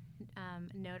court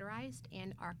notarized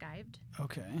and archived.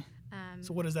 Okay.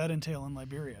 So what does that entail in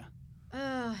Liberia?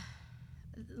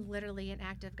 Literally an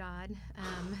act of God.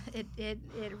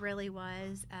 It really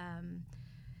was.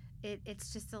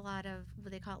 It's just a lot of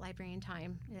what they call it Liberian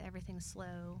time. Everything's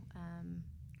slow.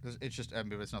 It's just,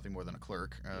 it's nothing more than a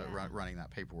clerk running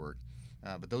that paperwork.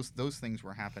 But those things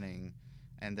were happening,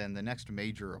 and then the next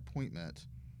major appointment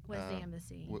was the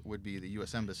embassy. Would be the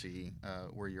U.S. Embassy,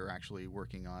 where you're actually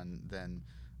working on then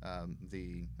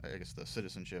the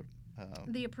citizenship.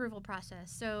 The approval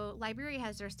process. So Liberia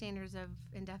has their standards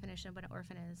and definition of what an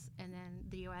orphan is, and then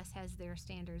the U.S. has their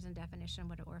standards and definition of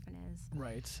what an orphan is.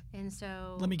 Right. And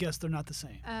so... Let me guess, they're not the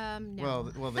same. No.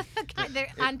 Well,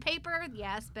 on paper,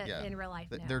 yes, but in real life,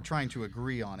 no. They're trying to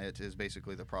agree on it is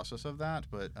basically the process of that,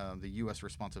 but the U.S.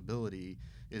 responsibility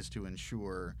is to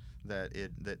ensure that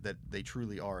that they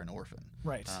truly are an orphan.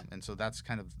 Right. And so that's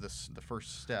kind of the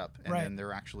first step, and then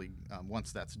they're actually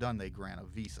once that's done, they grant a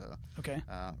visa. Okay.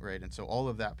 Right, and so all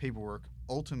of that paperwork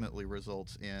ultimately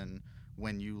results in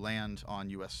when you land on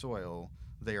U.S. soil,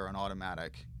 they are an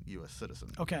automatic U.S. citizen.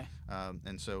 Okay.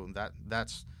 And so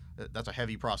that's a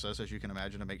heavy process, as you can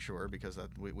imagine, to make sure, because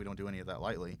we don't do any of that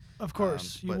lightly. Of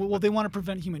course. They want to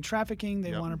prevent human trafficking.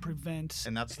 They want to prevent...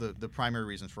 And that's the primary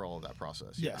reasons for all of that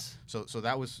process. Yes. Yeah. So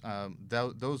that was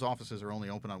those offices are only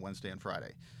open on Wednesday and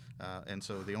Friday. And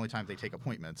so the only time they take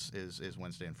appointments is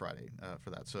Wednesday and Friday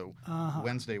for that. So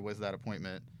Wednesday was that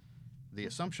appointment. The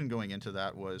assumption going into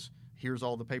that was, here's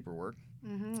all the paperwork.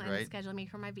 Mm-hmm. Right. And schedule me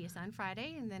for my visa on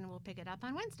Friday, and then we'll pick it up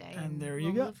on Wednesday. And there you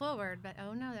we'll go. Move forward. But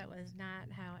oh no, that was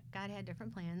not how God had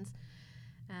different plans.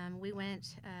 We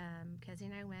went, Kezzy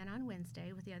and I went on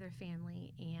Wednesday with the other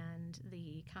family, and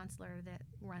the counselor that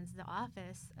runs the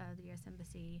office of the U.S.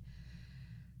 Embassy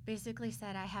basically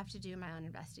said, I have to do my own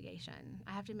investigation.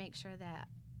 I have to make sure that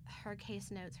her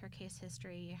case notes, her case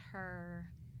history, her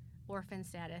orphan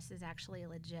status is actually a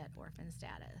legit orphan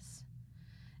status.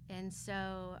 And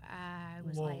so I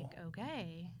was like,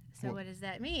 okay, so what does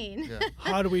that mean? Yeah.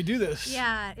 How do we do this?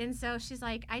 Yeah, and so she's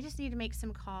like, I just need to make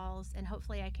some calls, and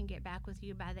hopefully I can get back with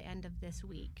you by the end of this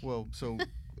week. Well, so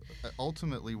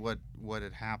ultimately what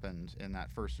had happened in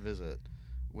that first visit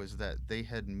was that they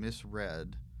had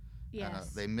misread.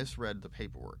 Yes. They misread the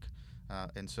paperwork.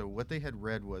 And so what they had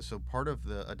read was, so part of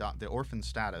the orphan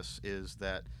status is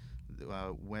that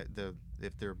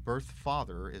if their birth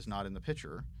father is not in the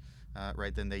picture,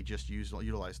 right, then they just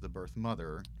utilize the birth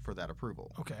mother for that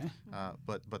approval. Okay.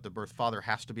 But the birth father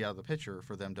has to be out of the picture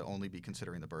for them to only be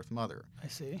considering the birth mother. I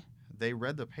see. They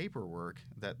read the paperwork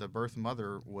that the birth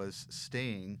mother was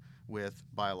staying with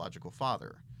biological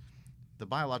father. The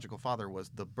biological father was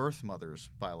the birth mother's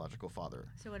biological father.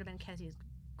 So it would have been Kezzy's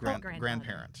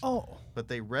grandparent. Oh. But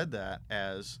they read that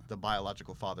as the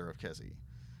biological father of Kezzy.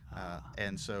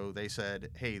 And so they said,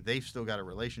 hey, they've still got a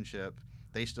relationship.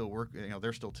 They still work,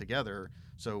 they're still together,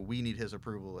 so we need his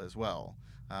approval as well.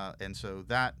 And so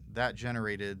that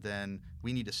generated then,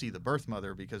 we need to see the birth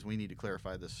mother because we need to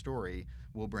clarify this story.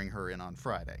 We'll bring her in on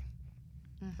Friday,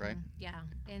 right? Yeah,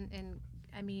 and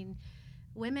I mean,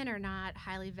 women are not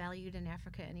highly valued in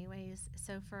Africa anyways,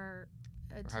 so for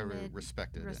a highly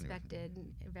respected,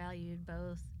 valued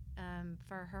both.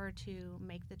 For her to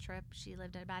make the trip, she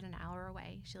lived about an hour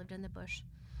away. She lived in the bush.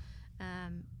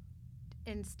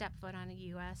 And step foot on a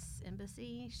U.S.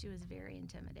 embassy, she was very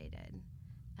intimidated.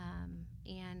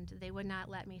 And they would not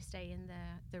let me stay in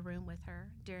the room with her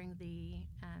during the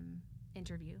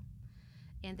interview.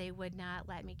 And they would not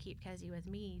let me keep Kezzy with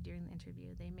me during the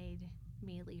interview. They made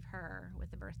me leave her with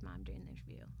the birth mom during the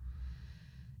interview.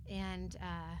 And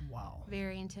wow.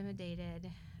 Very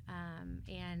intimidated.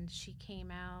 And she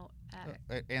came out.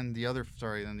 And the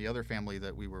other family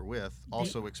that we were with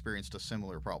also experienced a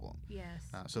similar problem.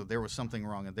 Yes. So there was something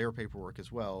wrong in their paperwork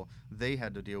as well. They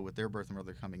had to deal with their birth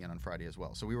mother coming in on Friday as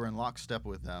well. So we were in lockstep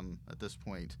with them at this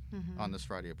point on this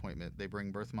Friday appointment. They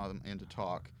bring birth mom in to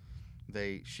talk.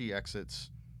 She exits,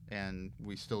 and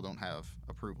we still don't have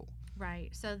approval. Right.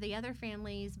 So the other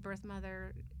family's birth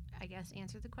mother, I guess,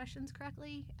 answered the questions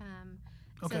correctly.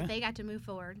 Okay. So they got to move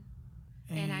forward,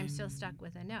 and I'm still stuck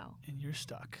with a no. And you're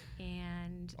stuck.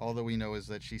 And All that we know is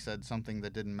that she said something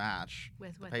that didn't match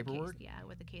with the what paperwork.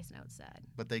 what the case note said.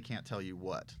 But they can't tell you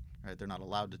what, right? They're not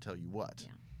allowed to tell you what.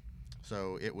 Yeah.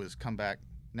 So it was come back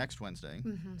next Wednesday,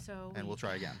 So and we'll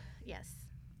try again. Yes.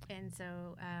 And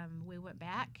so we went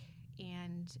back,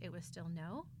 and it was still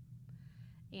no.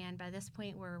 And by this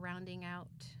point, we're rounding out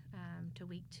to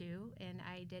week 2, and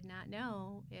I did not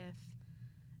know if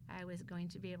I was going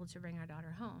to be able to bring our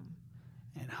daughter home.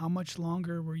 And how much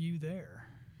longer were you there?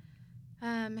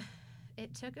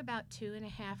 It took about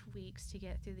 2.5 weeks to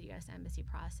get through the U.S. Embassy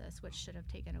process, which should have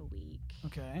taken a week.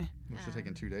 Okay. It should have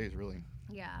taken 2 days, really.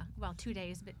 Yeah, well, 2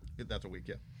 days, but That's a week,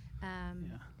 yeah.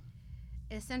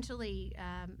 essentially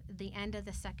the end of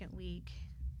the second week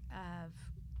of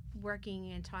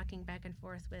working and talking back and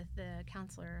forth with the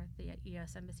counselor at the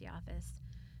U.S. Embassy office,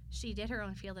 she did her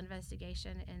own field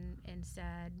investigation and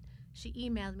said, she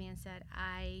emailed me and said,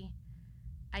 I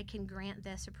can grant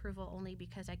this approval only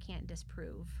because I can't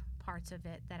disprove parts of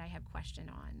it that I have question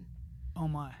on. Oh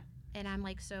my. And I'm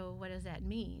like, so what does that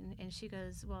mean? And she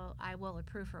goes, well, I will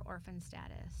approve her orphan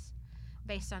status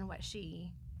based on what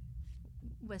she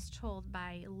was told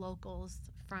by locals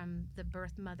from the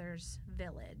birth mother's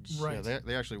village. Right. Yeah,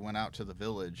 they actually went out to the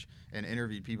village and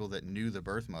interviewed people that knew the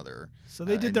birth mother. So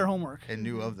they did their homework. And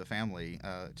knew of the family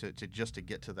to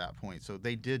get to that point. So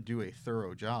they did do a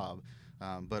thorough job,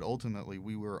 but ultimately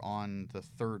we were on the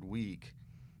third week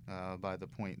by the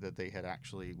point that we had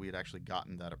actually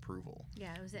gotten that approval.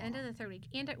 Yeah, it was the end of the third week,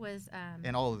 and it was.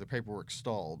 And all of the paperwork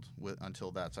stalled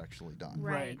until that's actually done.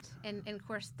 Right. And of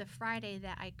course, the Friday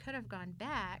that I could have gone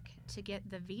back to get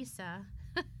the visa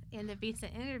and the visa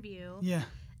interview,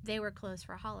 they were closed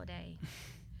for a holiday.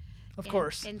 Of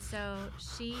course. And so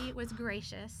she was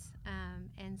gracious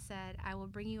and said, I will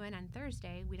bring you in on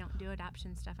Thursday. We don't do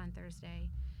adoption stuff on Thursday.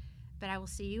 But I will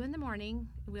see you in the morning.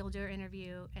 We'll do our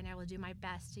interview, and I will do my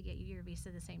best to get you your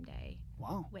visa the same day.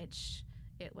 Wow. Which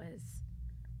it was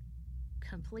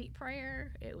complete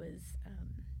prayer. It was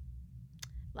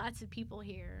lots of people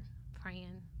here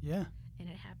praying. Yeah. And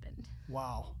it happened.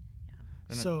 Wow.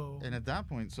 Yeah. And at that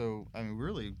point, I mean,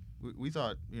 really, we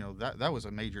thought, that was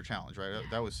a major challenge, right? Yeah.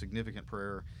 That was significant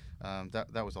prayer.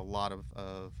 That was a lot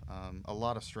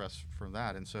of stress from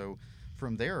that, and so.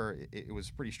 From there, it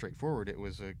was pretty straightforward. It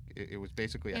was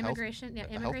basically a immigration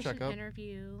health checkup,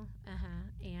 interview,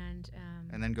 and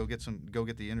then go get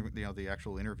the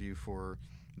actual interview for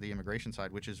the immigration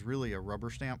side, which is really a rubber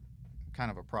stamp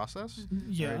kind of a process.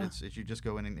 Yeah, right? It's you just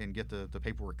go in and get the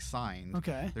paperwork signed.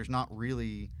 Okay. There's not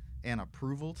really an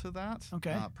approval to that.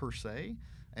 Okay. Per se.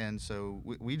 And so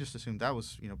we just assumed that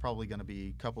was probably going to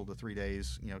be a couple to 3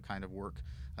 days kind of work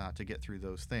to get through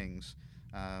those things.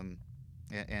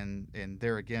 And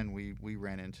there again, we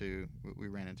ran into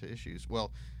issues.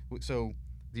 Well, so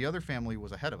the other family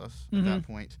was ahead of us at that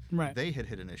point. Right. They had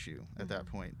hit an issue at that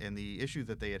point, and the issue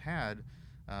that they had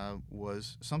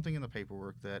was something in the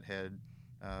paperwork that had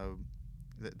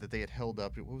that they had held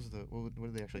up. What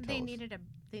did they actually tell us?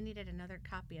 They needed another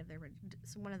copy of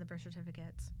one of the birth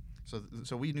certificates.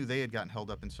 So we knew they had gotten held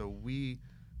up, and so we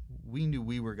knew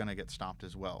we were going to get stopped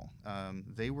as well.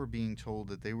 They were being told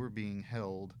that they were being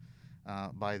held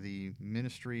by the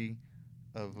Ministry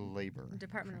of Labor.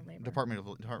 Department of Labor. Department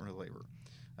of Labor.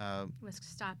 Was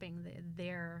stopping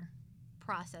their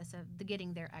process of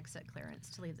getting their exit clearance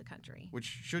to leave the country. Which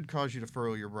should cause you to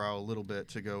furrow your brow a little bit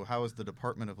to go, how is the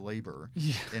Department of Labor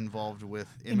involved with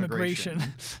immigration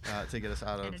to get us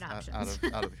out of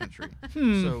the country?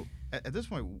 So at this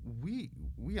point, we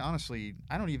honestly,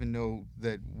 I don't even know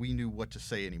that we knew what to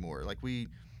say anymore. Like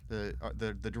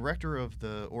the director of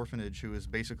the orphanage, who is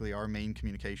basically our main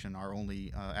communication, our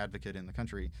only advocate in the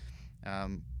country,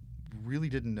 really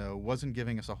didn't know, wasn't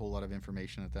giving us a whole lot of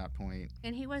information at that point.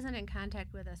 And he wasn't in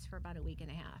contact with us for about a week and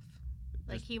a half.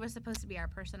 Like, he was supposed to be our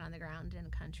person on the ground in the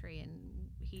country, and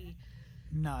he...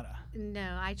 Nada.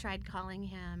 No, I tried calling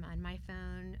him on my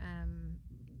phone.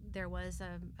 There was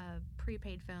a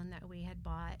prepaid phone that we had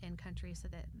bought in country so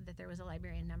that there was a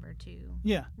Liberian number to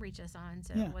reach us on,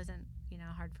 so it wasn't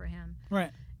hard for him.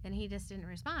 Right. And he just didn't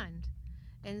respond.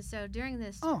 And so during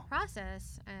this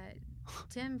process,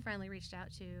 Tim finally reached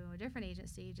out to a different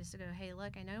agency just to go, hey,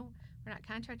 look, I know we're not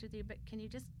contracted with you, but can you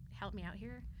just help me out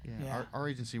here? Yeah. Our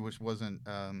agency, which wasn't,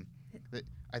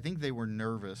 I think they were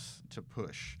nervous to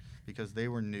push because they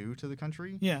were new to the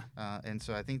country. Yeah. And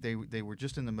so I think they were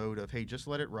just in the mode of, hey, just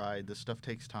let it ride. This stuff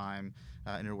takes time,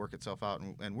 and it'll work itself out.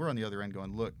 And we're on the other end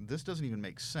going, look, this doesn't even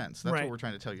make sense. That's right. what we're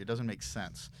trying to tell you. It doesn't make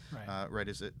sense. Right.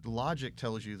 Is it logic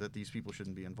tells you that these people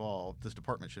shouldn't be involved. This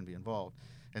department shouldn't be involved.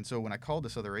 And so when I called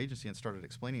this other agency and started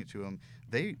explaining it to them,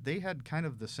 they had kind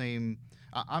of the same.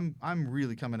 I'm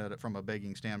really coming at it from a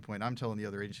begging standpoint. I'm telling the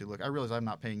other agency, look, I realize I'm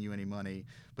not paying you any money,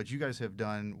 but you guys have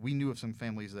done. We knew of some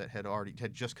families that had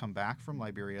just come back from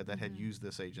Liberia that had used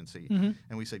this agency,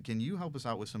 and we said, can you help us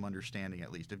out with some understanding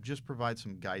at least, if just provide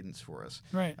some guidance for us.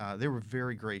 Right. They were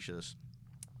very gracious,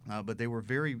 but they were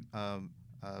very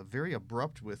very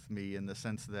abrupt with me in the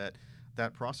sense that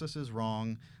process is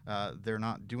wrong. They're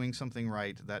not doing something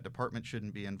right. That department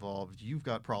shouldn't be involved. You've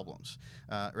got problems,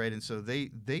 right? And so they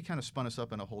kind of spun us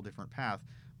up in a whole different path.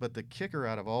 But the kicker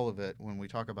out of all of it, when we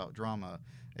talk about drama,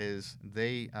 is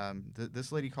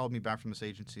this lady called me back from this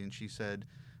agency and she said,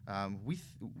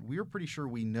 we're pretty sure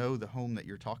we know the home that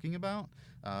you're talking about.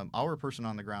 Our person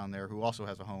on the ground there, who also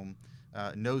has a home,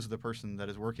 knows the person that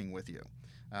is working with you.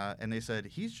 And they said,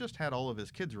 he's just had all of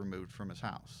his kids removed from his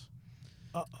house.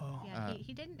 Uh-oh. Yeah,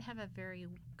 he didn't have a very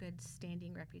good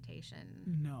standing reputation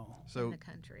in the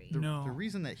country. The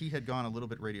reason that he had gone a little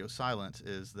bit radio silent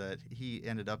is that he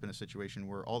ended up in a situation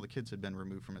where all the kids had been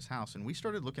removed from his house. And we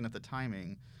started looking at the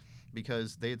timing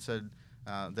because they had said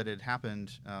that it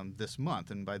happened this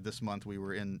month. And by this month, we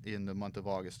were in the month of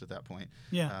August at that point.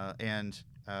 Yeah. And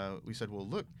we said, well,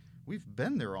 look, we've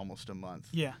been there almost a month.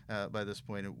 Yeah. By this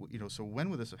point, so when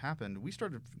would this have happened? We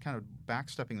started kind of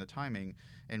backstepping the timing,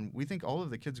 and we think all of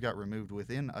the kids got removed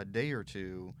within a day or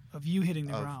two of you hitting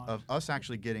the ground, of us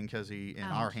actually getting Kezi in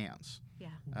our hands. Yeah.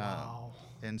 Wow.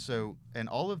 And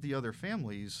all of the other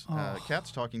families,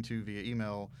 Kat's talking to via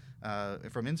email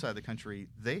from inside the country,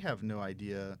 they have no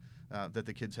idea that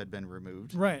the kids had been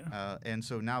removed. Right. And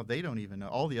so now they don't even know.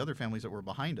 All the other families that were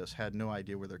behind us had no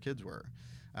idea where their kids were.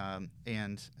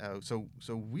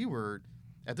 So we were,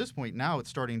 at this point now it's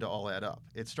starting to all add up.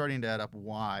 It's starting to add up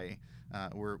why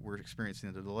we're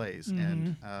experiencing the delays.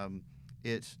 And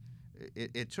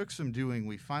it took some doing.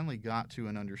 We finally got to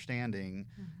an understanding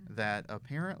that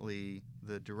apparently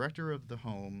the director of the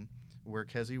home where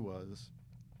Kezi was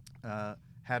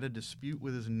had a dispute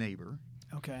with his neighbor.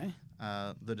 Okay.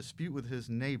 The dispute with his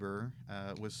neighbor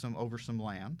was over some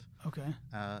land. Okay.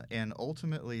 And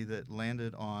ultimately that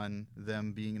landed on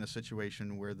them being in a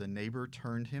situation where the neighbor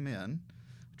turned him in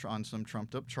on some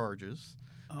trumped up charges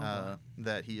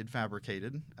that he had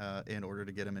fabricated in order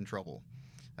to get him in trouble.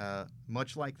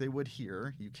 Much like they would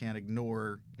here, you can't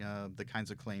ignore the kinds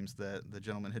of claims that the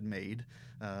gentleman had made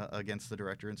against the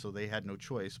director, and so they had no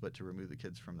choice but to remove the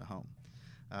kids from the home.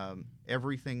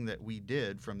 Everything that we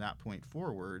did from that point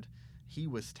forward, he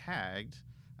was tagged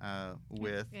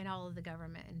with in all of the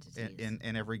government entities.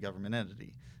 In every government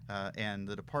entity. And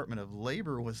the Department of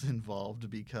Labor was involved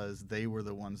because they were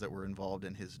the ones that were involved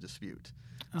in his dispute.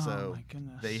 So my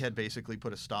goodness. They had basically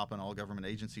put a stop on all government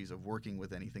agencies of working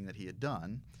with anything that he had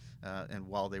done, and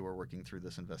while they were working through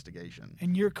this investigation.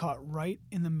 And you're caught right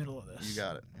in the middle of this. You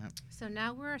got it. Yeah. So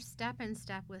now we're step in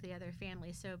step with the other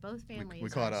families. So both families we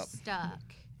caught are up. stuck.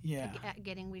 Yeah. At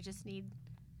getting, we just need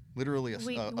literally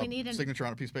a need signature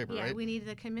on a piece of paper, yeah, right? we need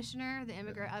the commissioner, the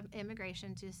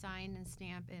immigration to sign and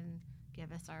stamp and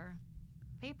give us our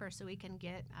paper so we can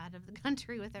get out of the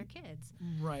country with our kids.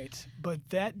 Right. But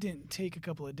that didn't take a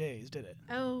couple of days, did it?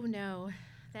 Oh, no.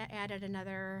 That added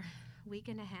another week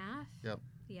and a half. Yep.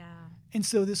 Yeah. And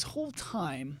so this whole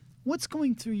time, what's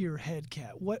going through your head,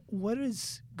 Kat? What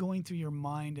is going through your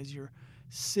mind as you're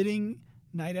sitting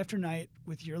night after night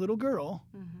with your little girl,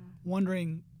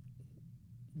 wondering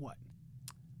what?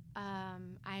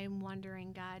 I'm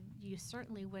wondering, God, you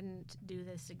certainly wouldn't do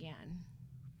this again.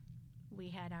 We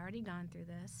had already gone through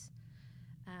this.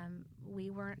 We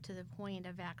weren't to the point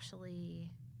of actually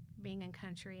being in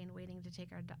country and waiting to take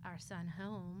our son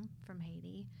home from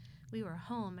Haiti. We were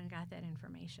home and got that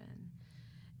information.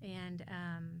 And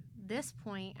this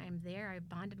point, I'm there. I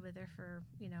bonded with her for,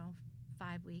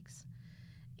 5 weeks.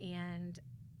 And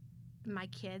my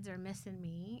kids are missing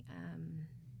me.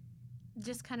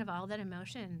 Just kind of all that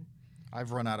emotion.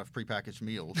 I've run out of prepackaged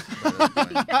meals.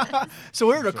 So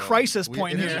we're at a crisis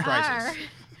point here. It is a crisis.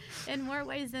 In more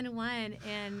ways than one.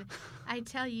 And I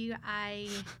tell you, I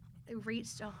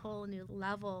reached a whole new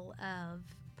level of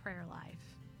prayer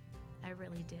life. I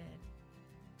really did.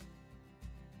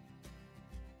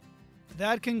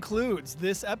 That concludes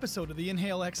this episode of the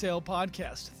Inhale Exhale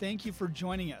podcast. Thank you for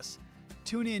joining us.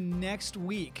 Tune in next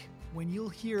week when you'll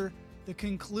hear the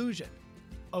conclusion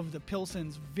of the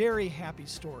Pilsons' very happy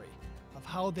story of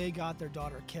how they got their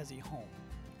daughter Kezzy home.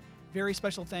 Very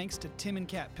special thanks to Tim and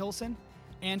Kat Pilson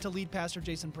and to lead pastor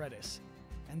Jason Predis.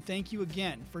 And thank you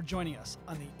again for joining us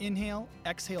on the Inhale,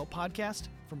 Exhale podcast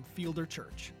from Fielder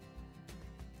Church.